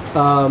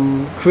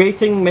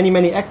creating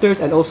many actors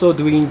and also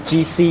doing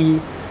GC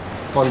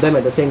on them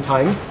at the same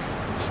time.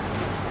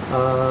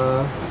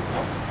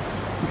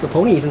 The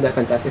Pony isn't that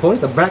fantastic. Pony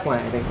is the black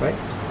line, I think, right?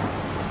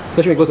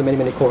 Especially when you go to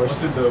many cores.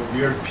 Was it the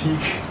weird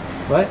peak?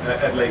 What?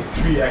 At like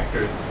 3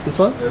 actors. This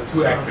one?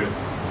 2 actors.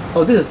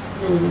 Oh, this is...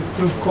 It was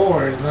 2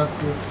 cores, not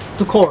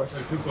 2 cores.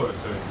 2 cores,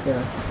 sorry.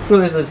 Yeah. So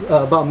this is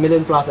about 1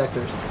 million plus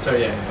actors.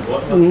 Sorry, yeah.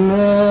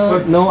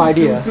 What? No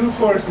idea. 2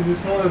 cores is the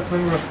smallest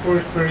number of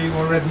cores where you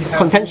already have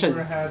Contention,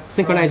 overhead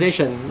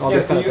synchronization, all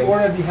this so kind of you things.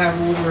 already have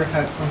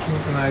overhead from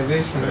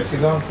synchronization, which you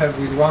don't have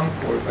with 1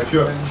 core. But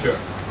Sure, when- sure.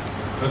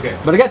 Okay.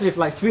 But I guess with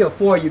like 3 or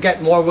 4, you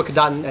get more work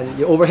done, and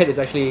your overhead is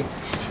actually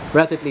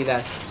relatively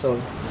less.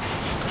 So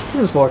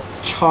this is for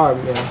charm,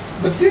 yeah.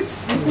 But this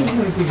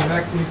isn't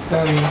exactly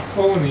selling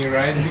Pony,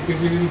 right?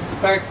 Because you would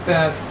expect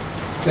that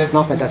Not you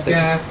would fantastic.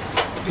 get,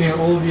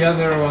 all the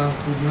other ones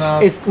would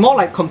not. It's more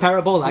like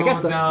comparable. I go guess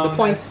the down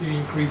point. as you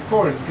increase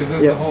cores, because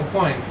that's Yeah. the whole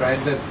point, right?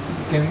 That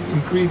you can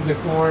increase the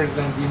cores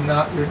and you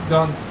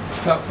don't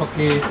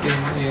suffocate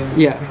in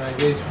Yeah.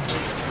 synchronization.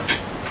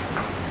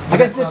 I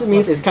guess That's this not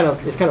means what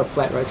it's kind of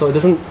flat, right? So it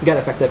doesn't get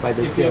affected by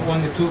this. If you Yeah. have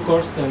only 2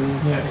 cores, then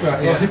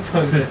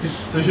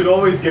So you should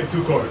always get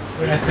 2 cores.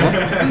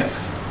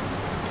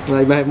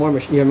 Well, you might have more.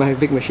 You might have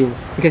big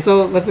machines. Okay,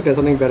 so let's look at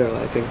something better,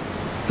 I think.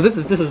 So this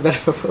is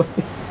better for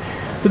me.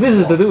 So this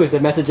is to do with the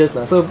messages,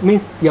 so it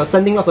means you're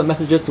sending lots of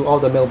messages to all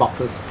the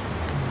mailboxes.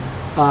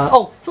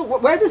 So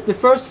where this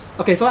differs?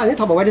 Okay, so I need to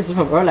talk about where this is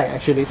from Erlang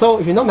actually. So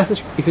if you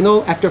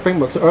know actor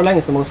framework, so Erlang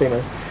is the most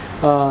famous.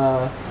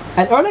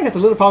 And Erlang has a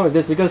little problem with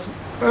this because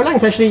Erlang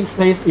essentially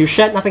says you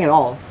share nothing at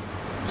all.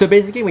 So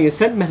basically, when you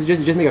send messages,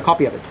 you just make a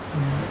copy of it.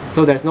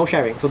 So there's no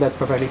sharing. So that's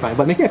perfectly fine.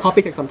 But making a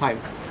copy takes some time.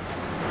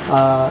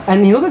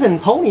 And you notice in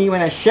Pony,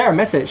 when I share a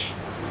message,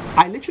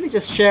 I literally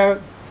just share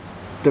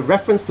the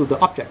reference to the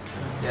object.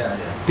 Yeah.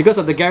 Because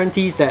of the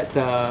guarantees that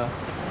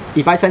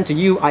if I send to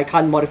you, I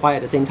can't modify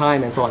at the same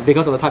time and so on,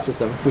 because of the type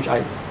system, which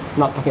I'm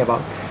not talking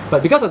about.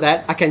 But because of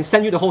that, I can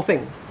send you the whole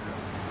thing,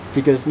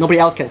 because nobody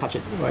else can touch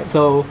it, right?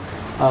 So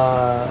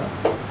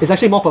it's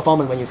actually more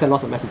performant when you send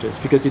lots of messages,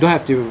 because you don't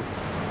have to,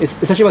 it's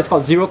essentially what's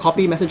called zero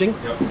copy messaging.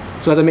 Yep.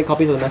 So I have to make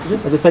copies of the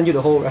messages, I just send you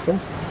the whole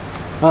reference.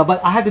 But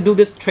I have to do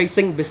this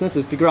tracing business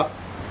to figure out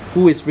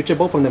who is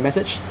reachable from the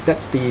message.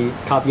 That's the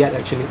caveat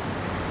actually.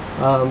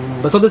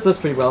 But so this does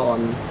pretty well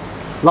on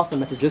lots of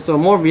messages. So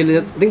more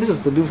realistic, I think this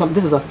is to do some.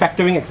 This is a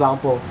factoring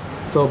example.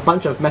 So a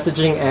bunch of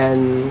messaging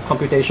and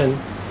computation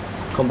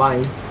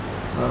combined,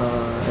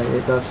 and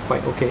it does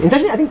quite okay.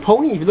 Essentially, I think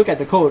Pony, if you look at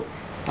the code,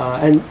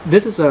 and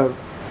this is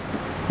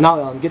now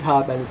on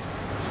GitHub and it's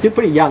still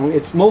pretty young.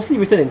 It's mostly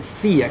written in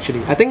C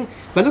actually. I think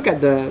when I look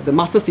at the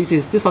master's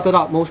thesis, this started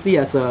out mostly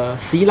as a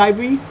C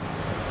library,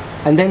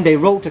 and then they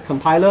wrote a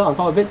compiler on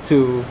top of it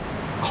to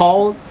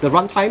call the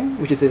runtime,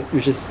 which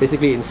is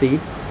basically in C,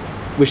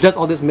 which does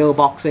all this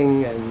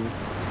mailboxing and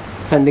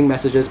sending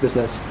messages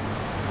business.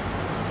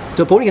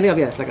 So Pony can think of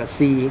it as like a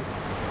C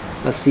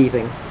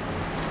thing.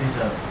 It's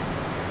a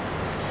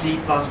C++,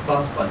 but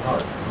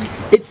not a C.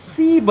 It's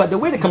C, but the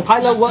way the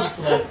compiler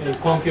works,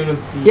 computer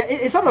C. yeah,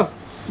 it's sort of,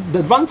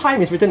 the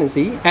runtime is written in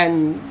C,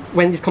 and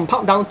when it's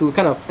compiled down to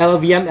kind of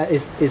LLVM,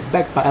 is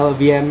backed by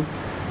LLVM,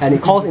 and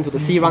it calls into the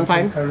C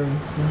runtime.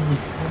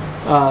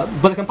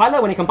 But the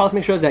compiler, when it compiles,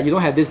 makes sure that you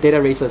don't have these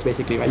data races,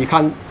 basically, right? You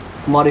can't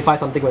modify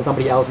something when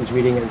somebody else is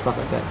reading and stuff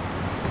like that.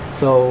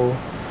 So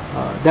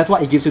that's why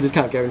it gives you this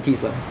kind of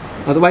guarantees,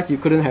 otherwise you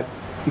couldn't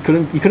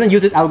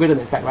use this algorithm.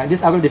 In fact, right?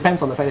 This algorithm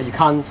depends on the fact that you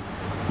can't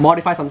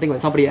modify something when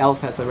somebody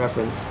else has a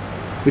reference,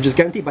 which is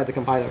guaranteed by the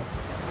compiler.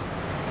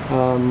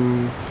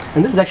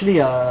 And this is actually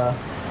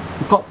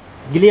it's called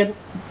giga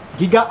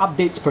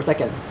updates per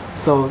second.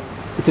 So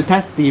it's to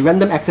test the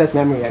random access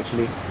memory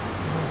actually.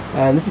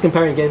 And this is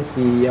comparing against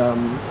the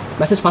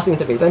message passing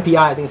interface. MPI,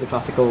 I think, is a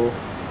classical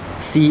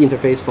C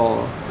interface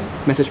for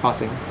message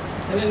passing.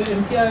 And then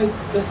MPI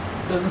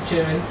doesn't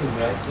share anything,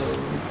 right? So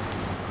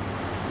it's...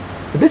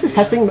 But this is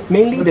testing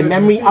mainly the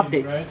memory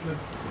updates. Right?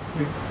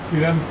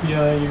 With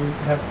MPI, you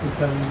have to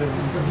send them.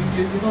 But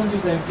you don't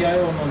use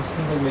MPI on a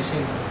single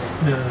machine,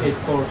 No. 8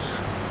 cores.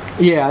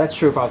 Yeah, that's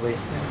true probably.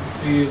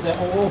 If you use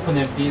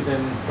OpenMP,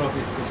 then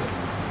probably it will just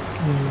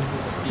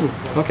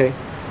be Okay.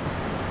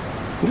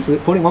 This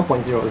is Pony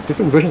 1.0. It's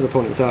different versions of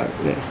Pony. So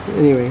yeah.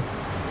 Anyway,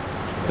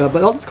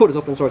 but all this code is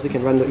open source. You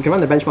can run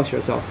the benchmarks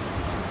yourself.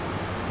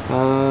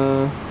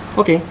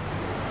 Okay.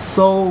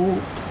 So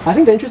I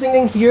think the interesting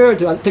thing here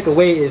to take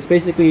away is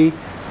basically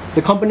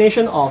the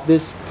combination of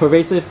this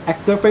pervasive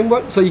actor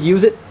framework. So you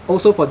use it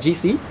also for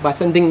GC by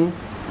sending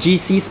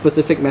GC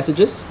specific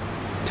messages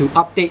to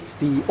update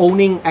the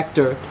owning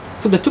actor.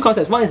 So the two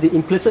concepts. One is the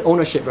implicit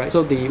ownership, right?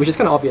 So which is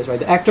kind of obvious, right?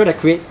 The actor that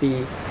creates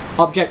the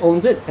object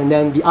owns it, and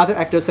then the other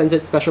actor sends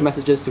it special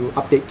messages to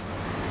update,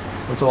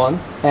 and so on.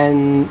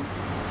 And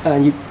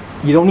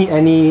you don't need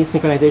any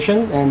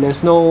synchronization, and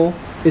there's no.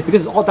 It's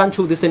because it's all done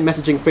through the same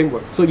messaging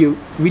framework. So you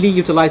really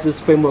utilize this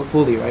framework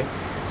fully, right?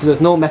 So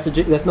there's no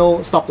messaging, there's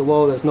no stop the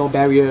world, there's no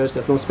barriers,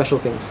 there's no special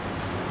things.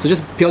 So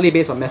just purely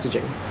based on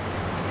messaging.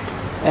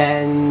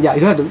 And yeah,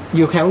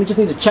 you can only just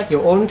need to check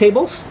your own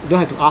tables. You don't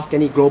have to ask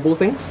any global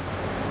things.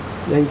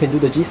 Then you can do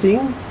the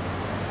GCing,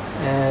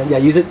 and yeah,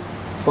 use it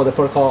for the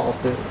protocol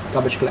of the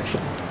garbage collection.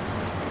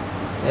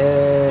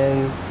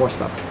 And more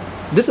stuff.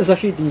 This is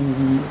actually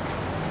the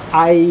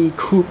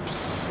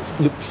iCoops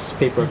loops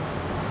paper.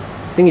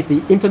 I think it's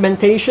the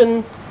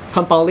implementation,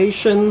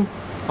 compilation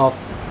of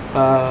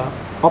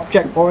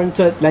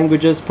Object-Oriented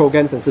Languages,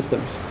 Programs and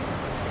Systems.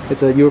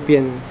 It's a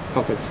European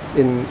conference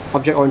in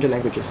object-oriented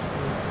languages.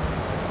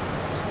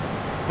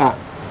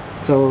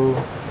 So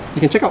you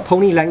can check out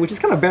Pony Lang, which is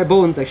kind of bare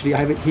bones actually. I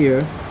have it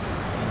here.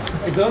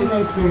 I don't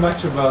know too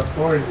much about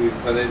forces,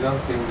 but I don't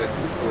think that's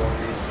a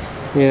pony.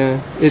 Yeah,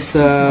 it's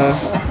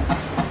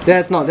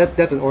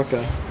that's an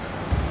orca.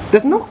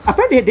 There's no,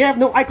 apparently they have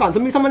no icon.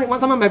 So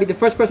someone might be the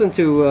first person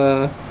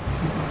to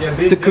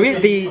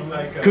create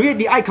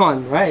the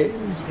icon, right?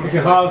 Like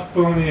a half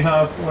pony,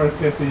 half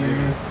orca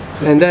thing.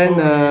 And then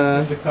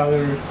the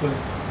colors.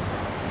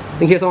 I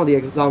think here's some of the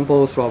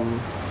examples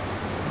from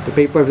the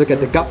paper. If you look at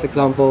the GUPS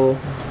example,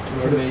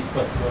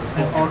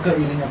 An orca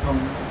eating a pony.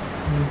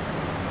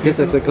 just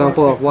as an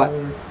example of what.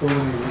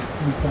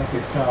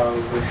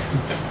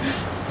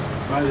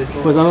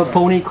 For example,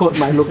 pony coat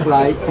might look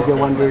like, if you're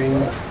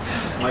wondering.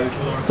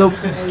 So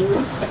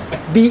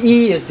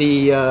BE is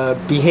the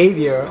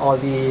behavior or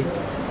the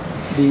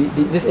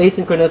this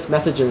asynchronous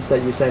messages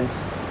that you send.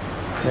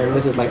 And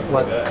this is like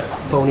what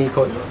pony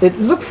code. It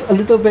looks a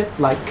little bit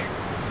like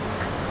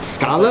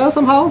Scala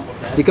somehow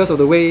because of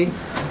the way.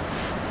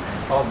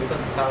 Oh,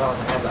 because Scala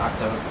doesn't have the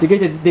actor.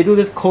 Because they do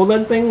this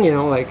colon thing, you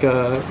know, like.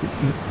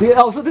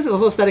 Also, this is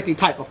also statically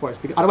typed, of course,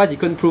 because otherwise you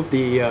couldn't prove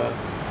the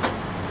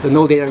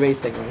no data erase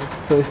thing, right?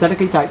 So it's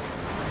statically typed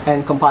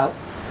and compiled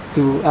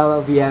to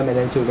LLVM and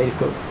then to native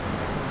code,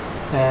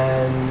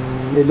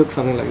 and it looks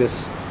something like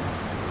this.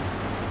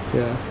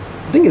 Yeah,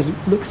 I think it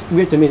looks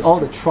weird to me. All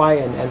the try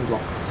and end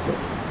blocks. But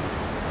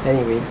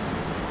anyways,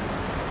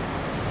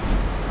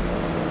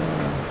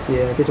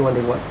 yeah, in case you're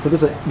wondering what. So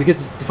this is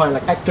because it's defined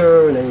like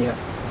actor, and then you have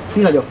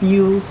these are your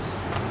fields.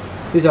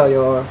 These are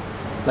your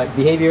like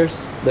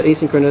behaviors, the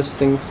asynchronous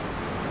things.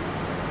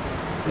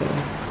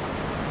 Yeah.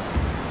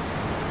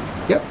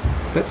 Yep,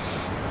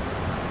 that's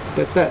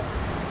that.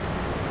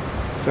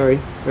 Sorry,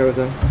 where was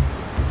I?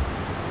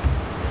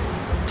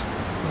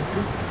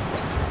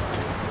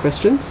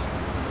 Questions?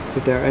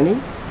 If there are any?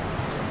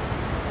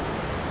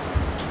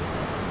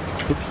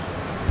 Oops.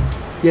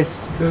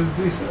 Yes. Does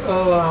this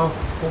allow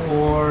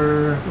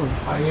for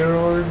higher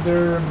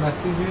order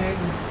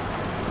messages?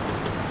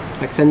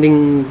 Like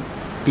sending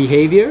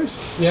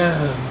behaviors?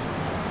 Yeah.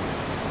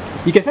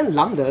 You can send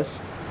lambdas,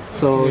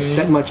 so Okay.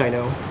 that much I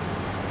know.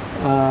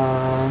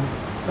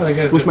 I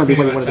guess Which might be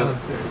what you pretty want to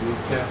much do. answers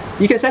it, yeah.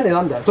 You can send a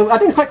lambda. So I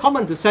think it's quite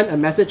common to send a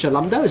message a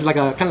lambda. It's like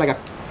a kind of like a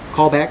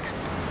callback.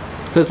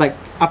 So it's like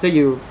after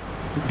you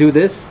do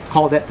this,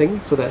 call that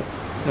thing, so that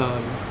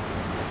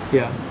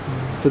yeah,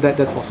 so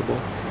that's possible.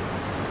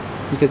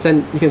 You can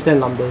send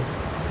lambdas.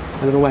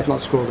 I don't know why it's not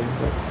scrolling.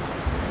 But,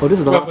 oh, this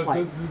is the last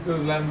slide.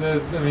 Those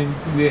lambdas, I mean,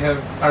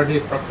 are they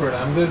proper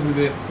lambdas? Do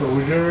they have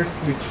closures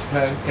which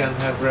can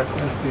have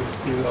references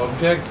to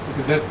objects?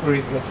 Because that's where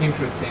it gets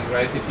interesting,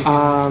 right? If you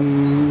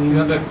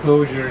don't have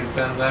closures,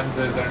 then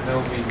lambdas are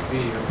no big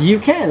deal. You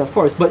can, of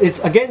course, but it's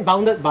again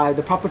bounded by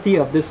the property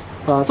of this.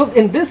 So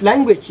in this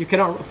language, you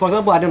cannot, for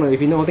example, I don't know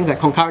if you know things like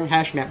concurrent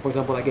hash map, for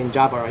example, like in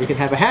Java, right? You can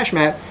have a hash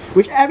map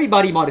which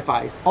everybody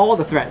modifies, all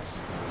the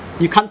threads.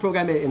 You can't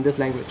program it in this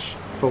language,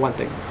 for one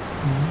thing.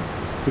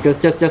 Because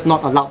just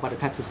not allowed by the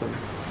type system.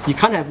 You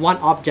can't have one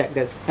object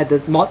that's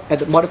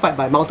modified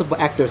by multiple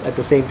actors at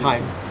the same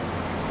time.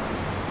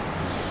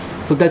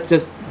 So that's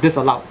just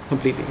disallowed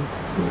completely.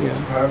 Yeah.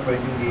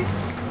 Paraphrasing this,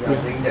 you are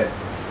saying that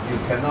you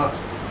cannot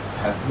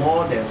have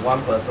more than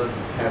one person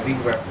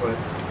having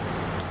reference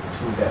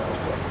to that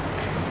object.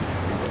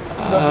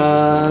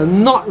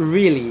 Not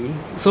really.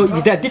 So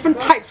there are different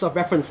types of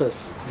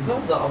references.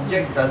 Because the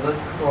object doesn't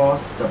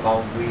cross the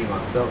boundary,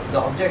 the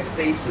object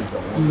stays with the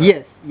owner.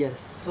 Yes,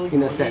 So you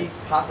in a only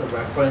sense. pass a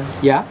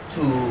reference Yeah.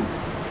 to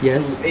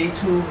Yes. to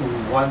A2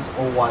 who wants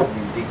O1,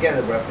 they get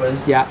a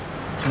reference Yeah.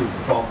 to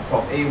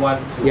from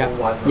A1 to Yeah.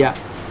 O1. Yeah.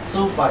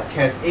 So, but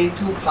can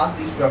A2 pass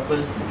this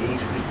reference to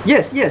A3?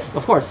 Yes,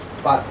 of course.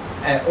 But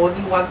at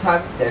only one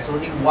time, there's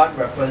only one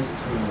reference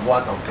to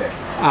one object.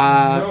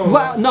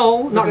 Well,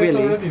 no, But not that's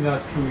really. already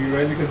not true,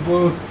 right?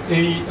 Because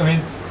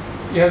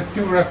you have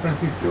two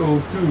references to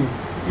O2.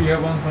 You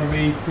have one from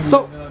A2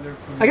 So, and another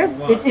from I guess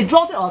O1. it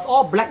draws it as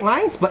all black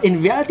lines, but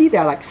in reality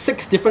there are like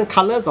 6 different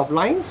colors of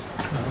lines.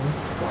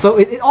 So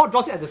it all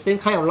draws it at the same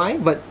kind of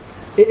line, but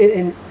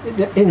in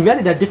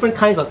reality there are different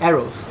kinds of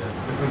arrows.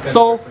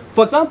 So,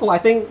 for example, I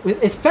think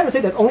it's fair to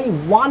say there's only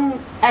one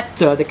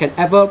actor that can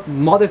ever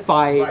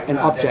modify an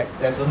object.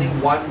 There's only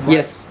one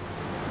write.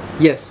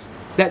 Yes,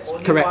 that's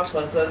only correct.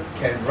 one person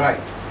can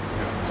write.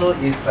 So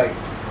it's like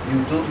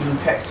you do blue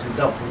text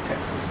without blue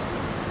texts.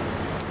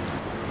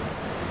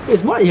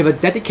 It's more like you have a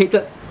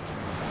dedicated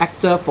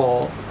actor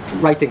for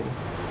writing,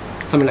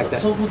 something like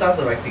that. So who does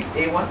the writing?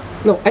 A1?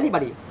 No,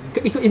 anybody.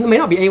 It may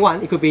not be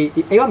A1. It could be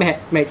A1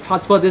 may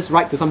transfer this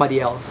right to somebody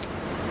else.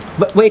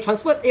 But when it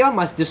transfers, A1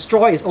 must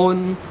destroy its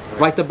own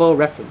writable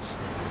reference,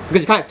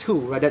 because you can't have two,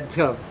 right? That's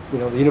kind of,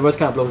 the universe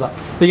kind of blows up.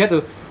 So you have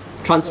to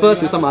transfer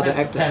to some other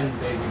actor. Pen,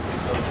 basically,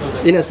 so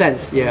that In a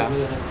sense, yeah.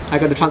 I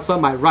got to transfer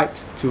my right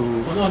to.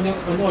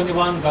 Only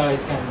one guy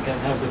can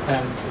have the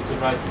pen to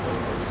write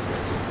those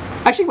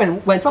scripts. Actually,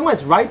 when someone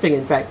is writing,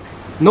 in fact,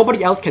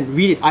 nobody else can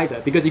read it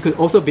either, because you could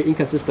also be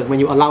inconsistent when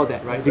you allow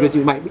that, right? Because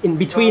you might, in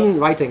between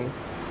writing.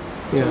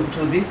 Yeah.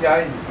 To this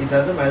guy, it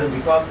doesn't matter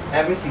because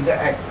every single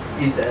act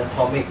is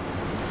atomic.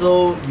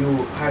 So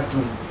you have to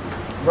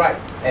write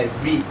and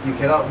read. You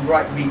cannot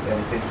read at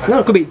the same time. No,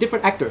 it could be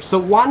different actors. So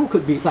one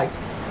could be like,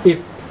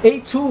 if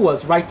A2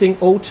 was writing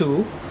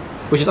O2,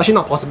 which is actually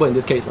not possible in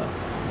this case,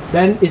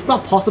 then it's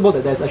not possible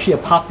that there's actually a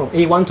path from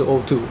A1 to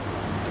O2.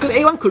 Because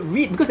A1 could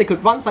read, because they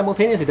could run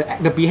simultaneously,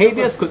 the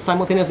behaviors could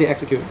simultaneously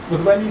execute.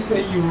 But when you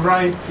say you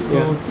write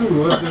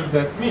O2, what does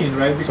that mean,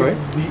 right? Because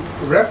it's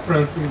the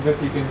references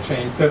that you can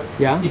change. So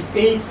if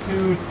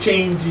A2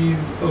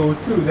 changes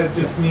O2, that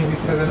just means it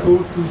has an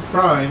O2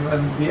 prime,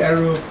 and the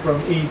arrow from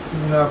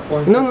A2 now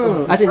points to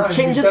No. As in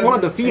changes one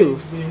of the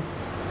fields.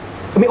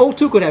 I mean,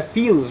 O2 could have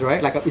fields,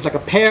 right? Like it's like a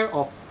pair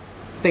of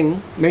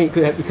thing. Maybe it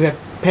could have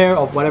pair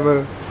of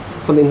whatever.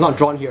 Something's not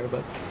drawn here,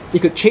 but you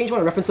could change one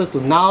of the references to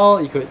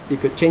null. You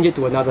could change it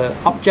to another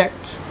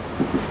object,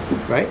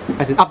 right?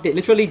 As in update,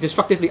 literally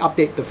destructively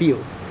update the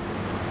field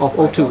of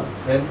O2.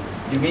 Then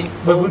you mean?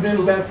 But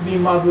wouldn't that be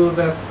modeled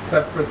as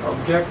separate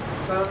objects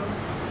then?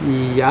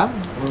 Yeah,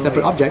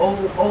 separate objects.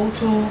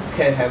 O2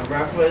 can have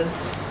reference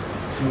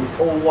to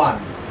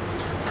O1.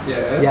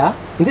 Yeah. Yeah.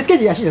 In this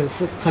case, it actually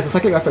has a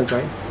cyclic reference,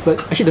 right?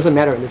 But actually, it doesn't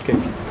matter in this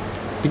case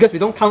because we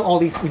don't count all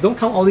these. We don't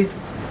count all these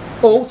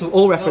O to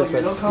O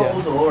references. No, you don't count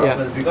O to O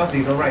references because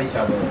they don't write each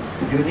other.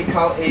 You only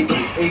count A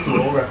to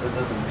O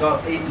references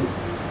because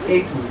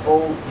A to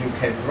O you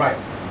can write.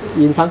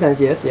 In some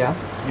sense, yes, yeah.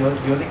 You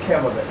only care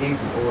about the A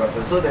to O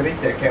reference. So that means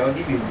there can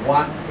only be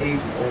one A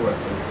to O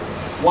reference.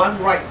 One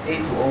write A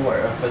to O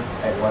reference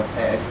at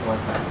one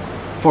time.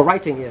 For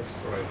writing, yes.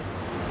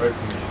 Right.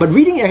 But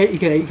reading, you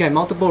can have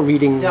multiple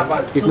reading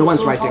if no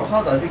one's writing.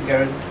 How does it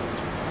guarantee?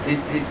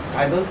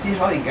 I don't see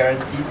how it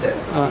guarantees that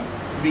it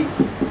reads.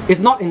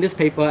 It's not in this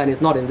paper and it's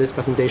not in this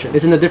presentation.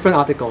 It's in a different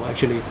article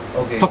actually.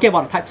 Okay. Talking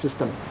about a type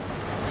system.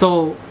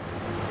 So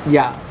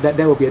yeah, that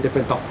will be a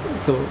different talk.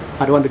 So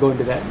I don't want to go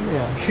into that.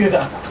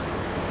 Yeah.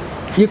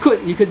 You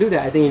could do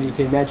that, I think, if you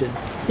can imagine.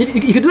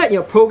 You could do that in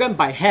your program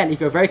by hand if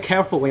you're very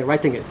careful when you're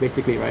writing it,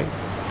 basically, right?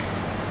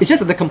 It's just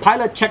that the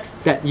compiler checks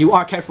that you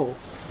are careful,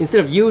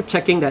 instead of you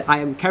checking that I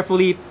am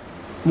carefully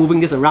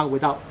moving this around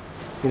without,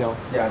 Yeah,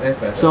 that's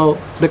better. So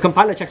the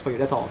compiler checks for you,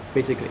 that's all,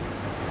 basically.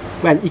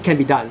 When it can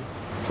be done.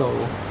 So,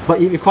 but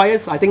it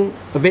requires, I think,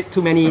 a bit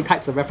too many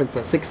types of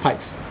references, 6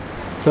 types.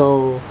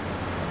 So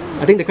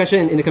I think the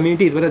question in the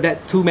community is whether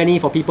that's too many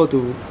for people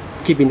to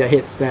keep in their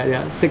heads. There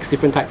are 6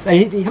 different types.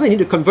 And you need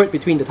to convert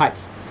between the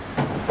types.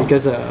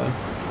 Because,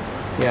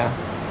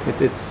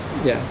 it's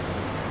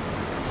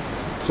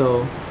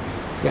So,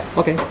 yeah,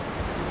 okay.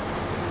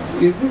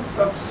 Is this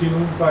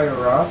subsumed by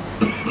Rust?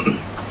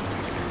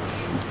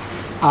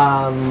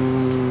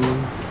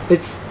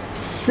 It's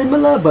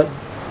similar but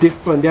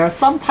different. There are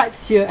some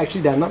types here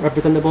actually that are not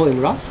representable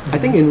in Rust. I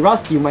think in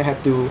Rust you might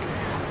have to.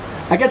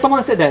 I guess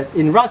someone said that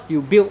in Rust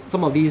you build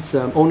some of these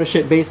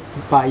ownership based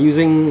by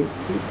using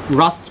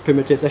Rust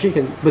primitives. Actually,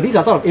 you can, but these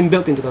are sort of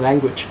inbuilt into the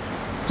language.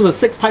 So the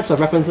 6 types of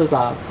references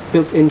are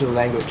built into the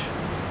language.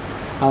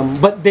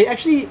 But they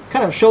actually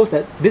kind of shows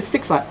that these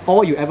 6 are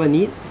all you ever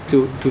need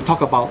to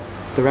talk about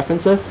the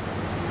references.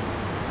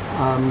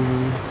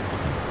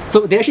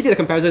 So they actually did a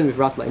comparison with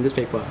Rust in this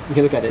paper. You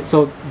can look at it.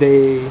 So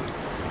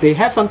they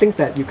have some things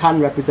that you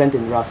can't represent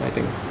in Rust, I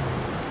think.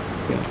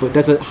 Yeah, but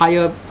there's a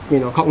higher,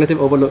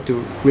 cognitive overload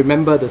to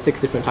remember the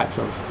 6 different types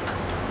of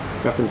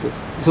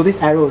references. So these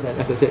arrows,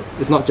 as I said,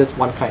 it's not just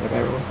one kind of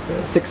arrow. There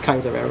are 6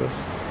 kinds of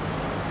arrows,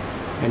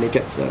 and it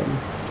gets a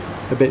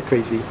bit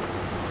crazy.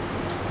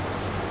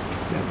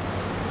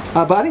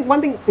 Yeah. But I think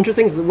one thing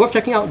interesting is worth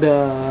checking out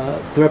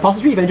the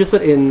repository if you're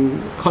interested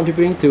in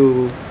contributing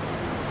to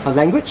a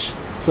language.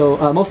 So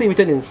mostly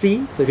written in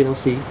C. So if you know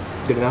C,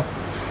 good enough.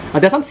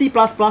 There's some C++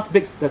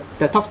 bits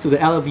that talks to the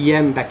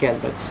LLVM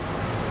backend,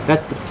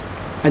 but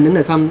and then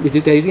there's some,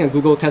 they're using a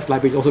Google test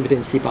library also written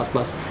in C++.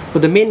 But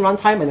the main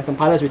runtime and the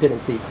compiler is written in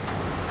C.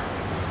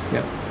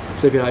 Yeah.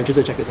 So if you're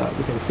interested, check this out.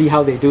 You can see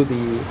how they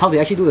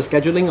actually do the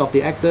scheduling of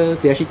the actors.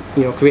 They actually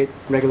create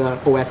regular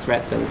OS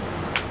threads and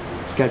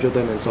schedule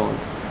them and so on.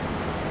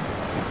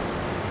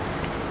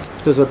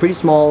 So it's a pretty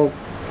small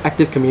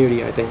active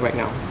community, I think, right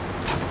now.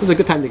 It's a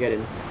good time to get in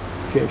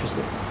if you're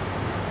interested.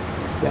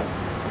 Yeah.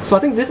 So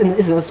I think this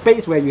is in a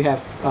space where you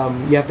have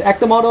the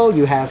actor model,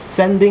 you have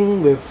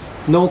sending with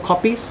no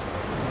copies,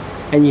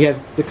 and you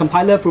have the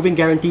compiler proving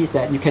guarantees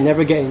that you can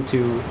never get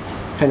into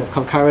kind of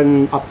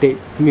concurrent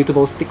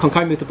mutable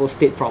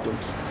state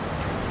problems.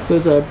 So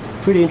it's a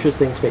pretty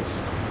interesting space.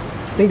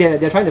 I think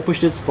they're trying to push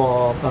this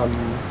for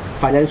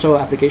financial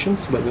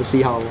applications, but we'll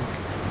see how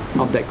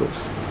that goes.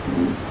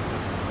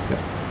 Yeah.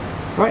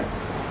 All right.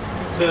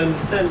 To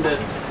understand that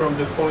from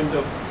the point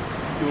of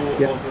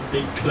view of a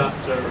big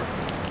cluster,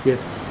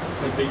 yes,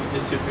 a big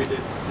distributed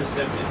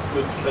system, it's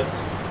good, but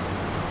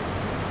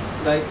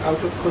like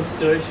out of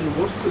consideration,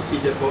 what could be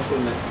the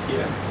bottlenecks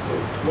here? So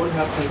what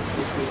happens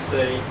if you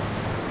say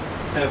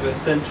have a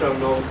central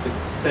node that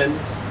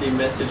sends the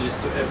messages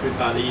to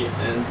everybody,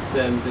 and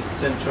then the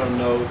central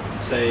node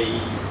say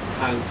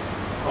hangs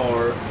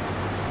or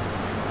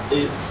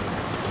is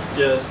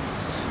just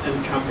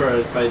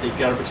encumbered by the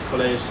garbage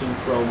collection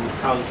from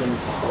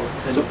thousands of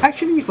So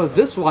actually for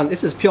this one,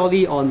 this is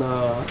purely on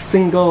a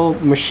single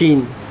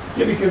machine.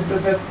 Yeah, because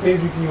that's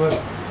basically what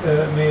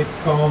made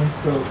COM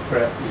so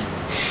crappy.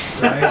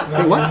 Right?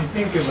 Wait, what? When you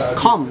think about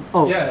COM, it.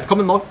 oh, Yeah.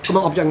 common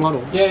object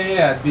model.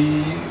 Yeah.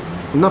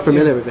 I'm not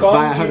familiar with it, but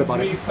I heard COM about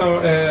it. is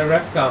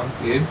ref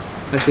counted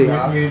I see.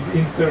 with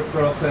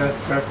inter-process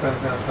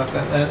reference and stuff,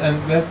 and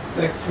that's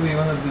actually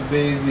one of the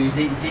basic.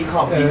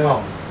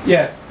 DCOM.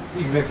 Yes,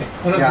 exactly.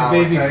 One of Yeah, the I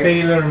was basic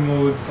failure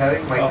modes.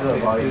 Telling Michael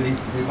of about it. is-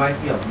 It reminds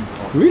me of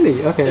DCOM. Really?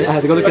 Okay, I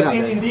had to go look it But up.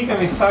 in then.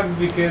 DCOM it sucks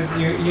because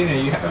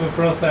you have a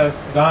process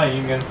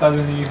dying and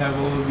suddenly you have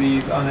all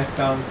these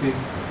unaccounted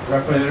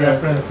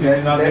references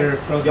in other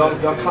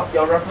processes.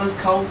 Your reference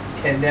count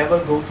can never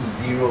go to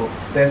 0.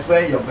 That's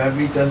where your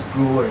memory just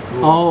grow and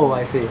grow. Oh,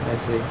 I see.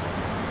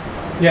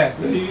 Yeah,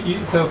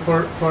 so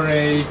for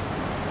a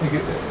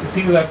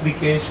single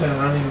application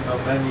running on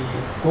many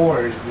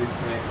cores, this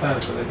makes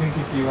sense. But I think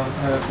if you want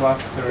to have a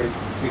cluster, it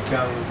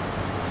becomes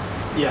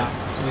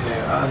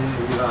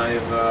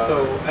unreliable. So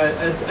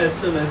as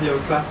soon as your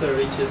cluster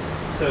reaches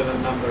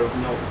certain number of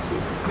nodes,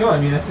 No, I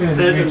mean as soon as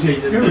it Certainly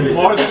reaches the 2. limit.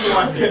 More than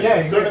one. Yeah,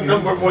 exactly. Certain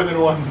number more than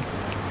one.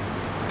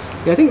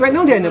 Yeah, I think right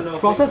now they're in the No,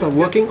 process of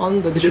working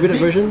on the distributed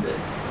big- version.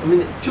 I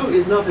mean, 2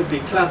 is not a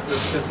big cluster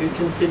because you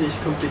can finish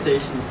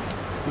computation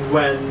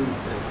when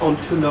on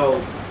 2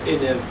 nodes in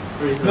a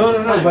reasonable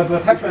No, time. but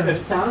what happens? If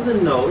you have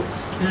 1,000 nodes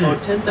or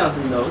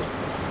 10,000 nodes,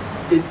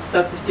 it's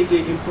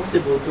statistically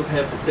impossible to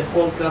have the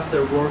whole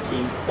cluster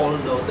working all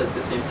nodes at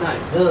the same time.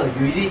 No,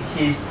 you need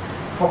his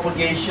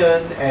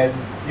propagation and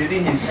you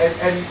need his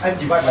n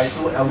divided by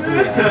 2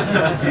 algorithm.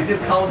 You need to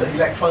count the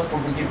electrons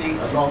propagating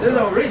along.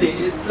 No, really,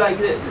 it's like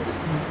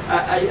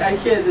I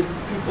hear that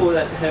people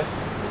that have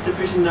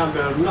sufficient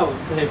number of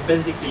nodes have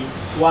basically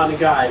one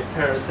guy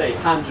per say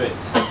 100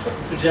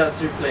 to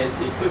just replace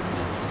the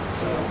equipment.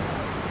 So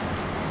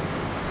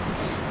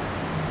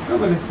No,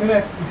 but as soon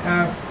as you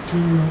have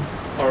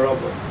or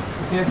robot.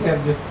 as soon as you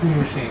have just 2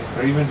 machines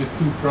or even just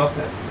 2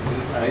 processes,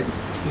 right?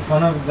 If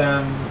one of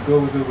them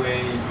goes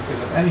away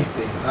because of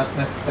anything, not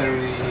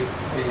necessarily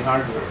a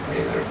hardware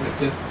failure, but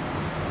just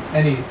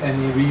any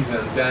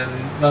reason, then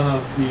none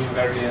of the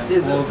invariants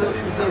Yes, holds so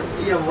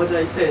anymore. yeah, what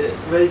I said,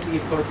 basically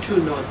for 2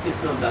 nodes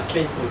it's not that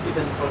painful.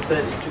 Even for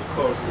 32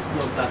 cores it's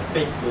not that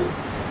painful.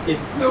 If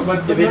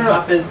it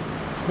happens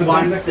but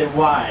once a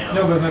while.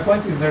 No, but my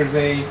point is there's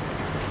a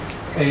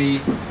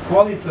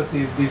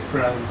qualitative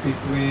difference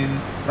between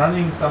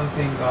running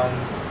something on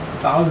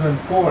 1,000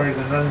 cores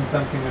and running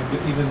something on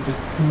even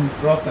just 2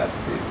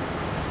 processes.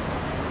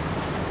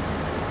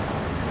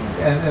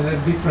 And the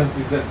difference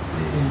is that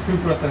in 2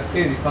 process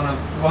case, if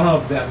one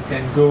of them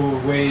can go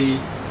away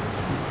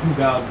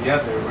without the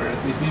other, whereas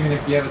even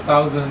if you have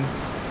 1,000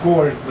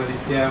 cores, but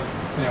if you have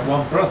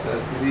one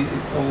process,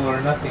 it's all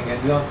or nothing,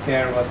 and you don't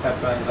care what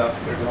happens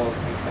after the whole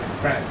thing has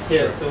crashed.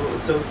 Yeah,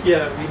 so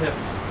here we have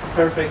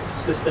perfect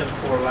system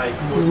for like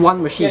It's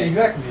one machine.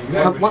 Yeah, exactly.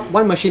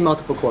 One machine,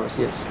 multiple cores,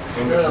 yes.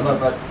 No,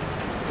 but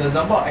the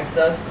number of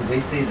actors, do they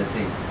stay the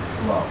same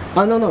throughout?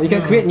 Oh, no, you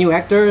can create new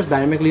actors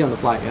dynamically on the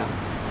fly, yeah.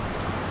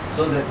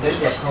 So that then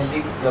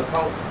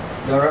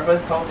your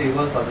reference count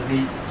table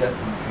suddenly just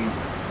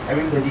increased.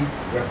 Everybody's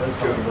reference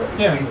count table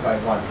increased by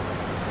 1.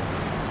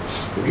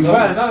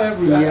 Well, not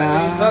everyone.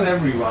 Yeah. Not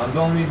everyone's.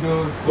 Only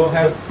those who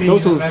have seen.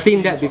 Those who've a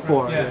seen that message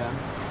before, from- yeah.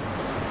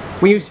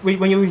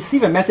 When you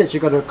receive a message, you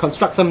got to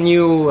construct some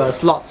new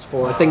slots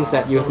for things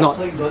that you have not.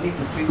 So you don't need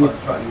to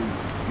pre-construct.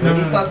 You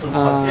only start to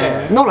No,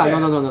 Yeah. no.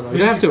 You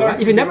don't have to. start Right?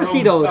 If you with never your see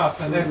own those,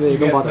 stuff, unless you you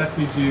don't get bother.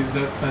 messages,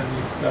 that's when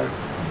you start.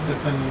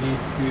 That's when you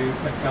need to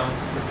account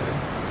for them.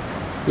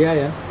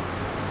 Yeah.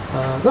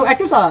 No,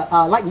 actors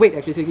are lightweight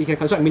actually, so you can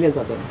construct millions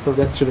of them, so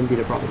that shouldn't be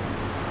the problem.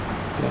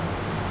 Yeah.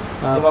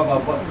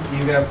 but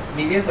you have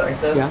millions of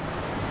actors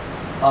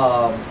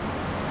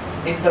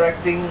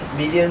interacting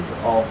millions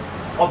of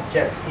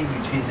objects in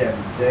between them.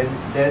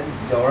 Then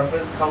your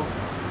reference count.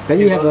 Then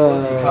you have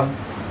table a become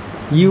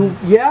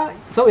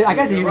So I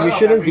guess You run you out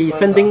shouldn't every be first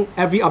sending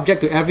every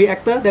object to every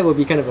actor. That would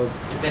be kind of a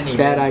Is there any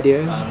bad idea.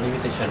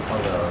 limitation for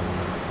the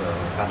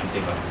counting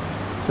table?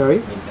 Sorry.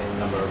 In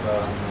number of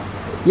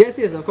Yes,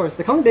 of course.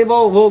 The counting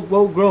table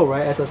will grow,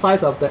 right, as the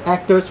size of the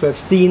actors who have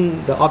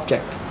seen the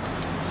object.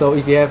 So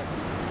if you have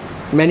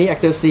many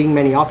actors seeing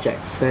many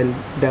objects, then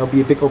there'll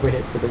be a big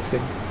overhead for this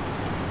thing.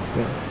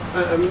 Yeah.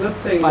 I'm not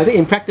saying I think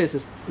in practice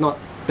it's not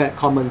that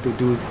common to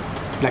do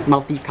like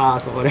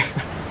multicast or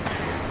whatever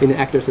in the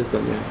actor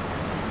system. Yeah.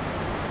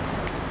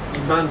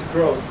 demand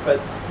grows, but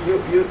you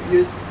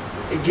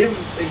gave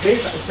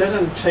a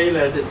certain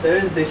trailer that there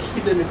is the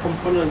hidden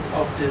component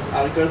of this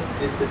algorithm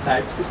is the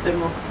type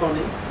system of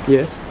cloning.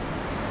 Yes.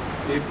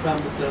 Do you plan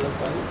to tell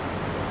about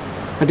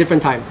it? A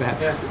different time,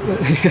 perhaps.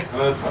 Yeah.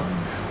 Another time.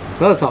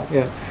 Another talk,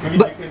 yeah. Maybe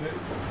But you can,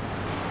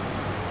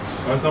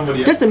 or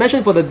somebody just to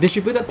mention for the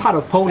distributed part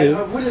of Pony,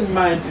 I wouldn't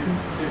mind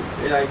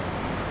to like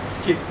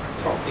skip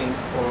talking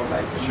for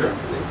like a Sure.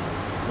 minute at least.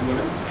 Someone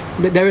else?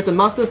 There is a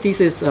master's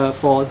thesis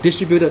for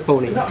distributed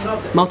pony,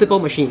 multiple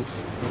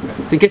machines.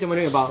 Okay. So in case you're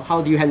wondering about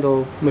how do you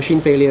handle machine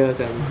failures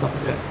and stuff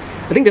like that.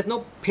 I think there's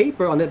no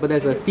paper on it, but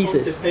there's a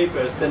thesis. Post the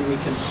papers, then we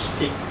can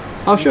pick.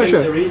 Oh, sure,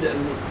 sure. Read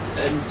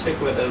and check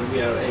whether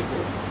we are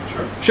able.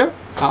 Sure. Sure.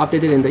 I'll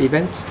update it in the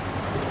event.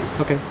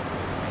 Okay.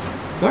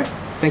 All right.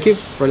 Thank you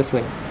for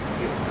listening.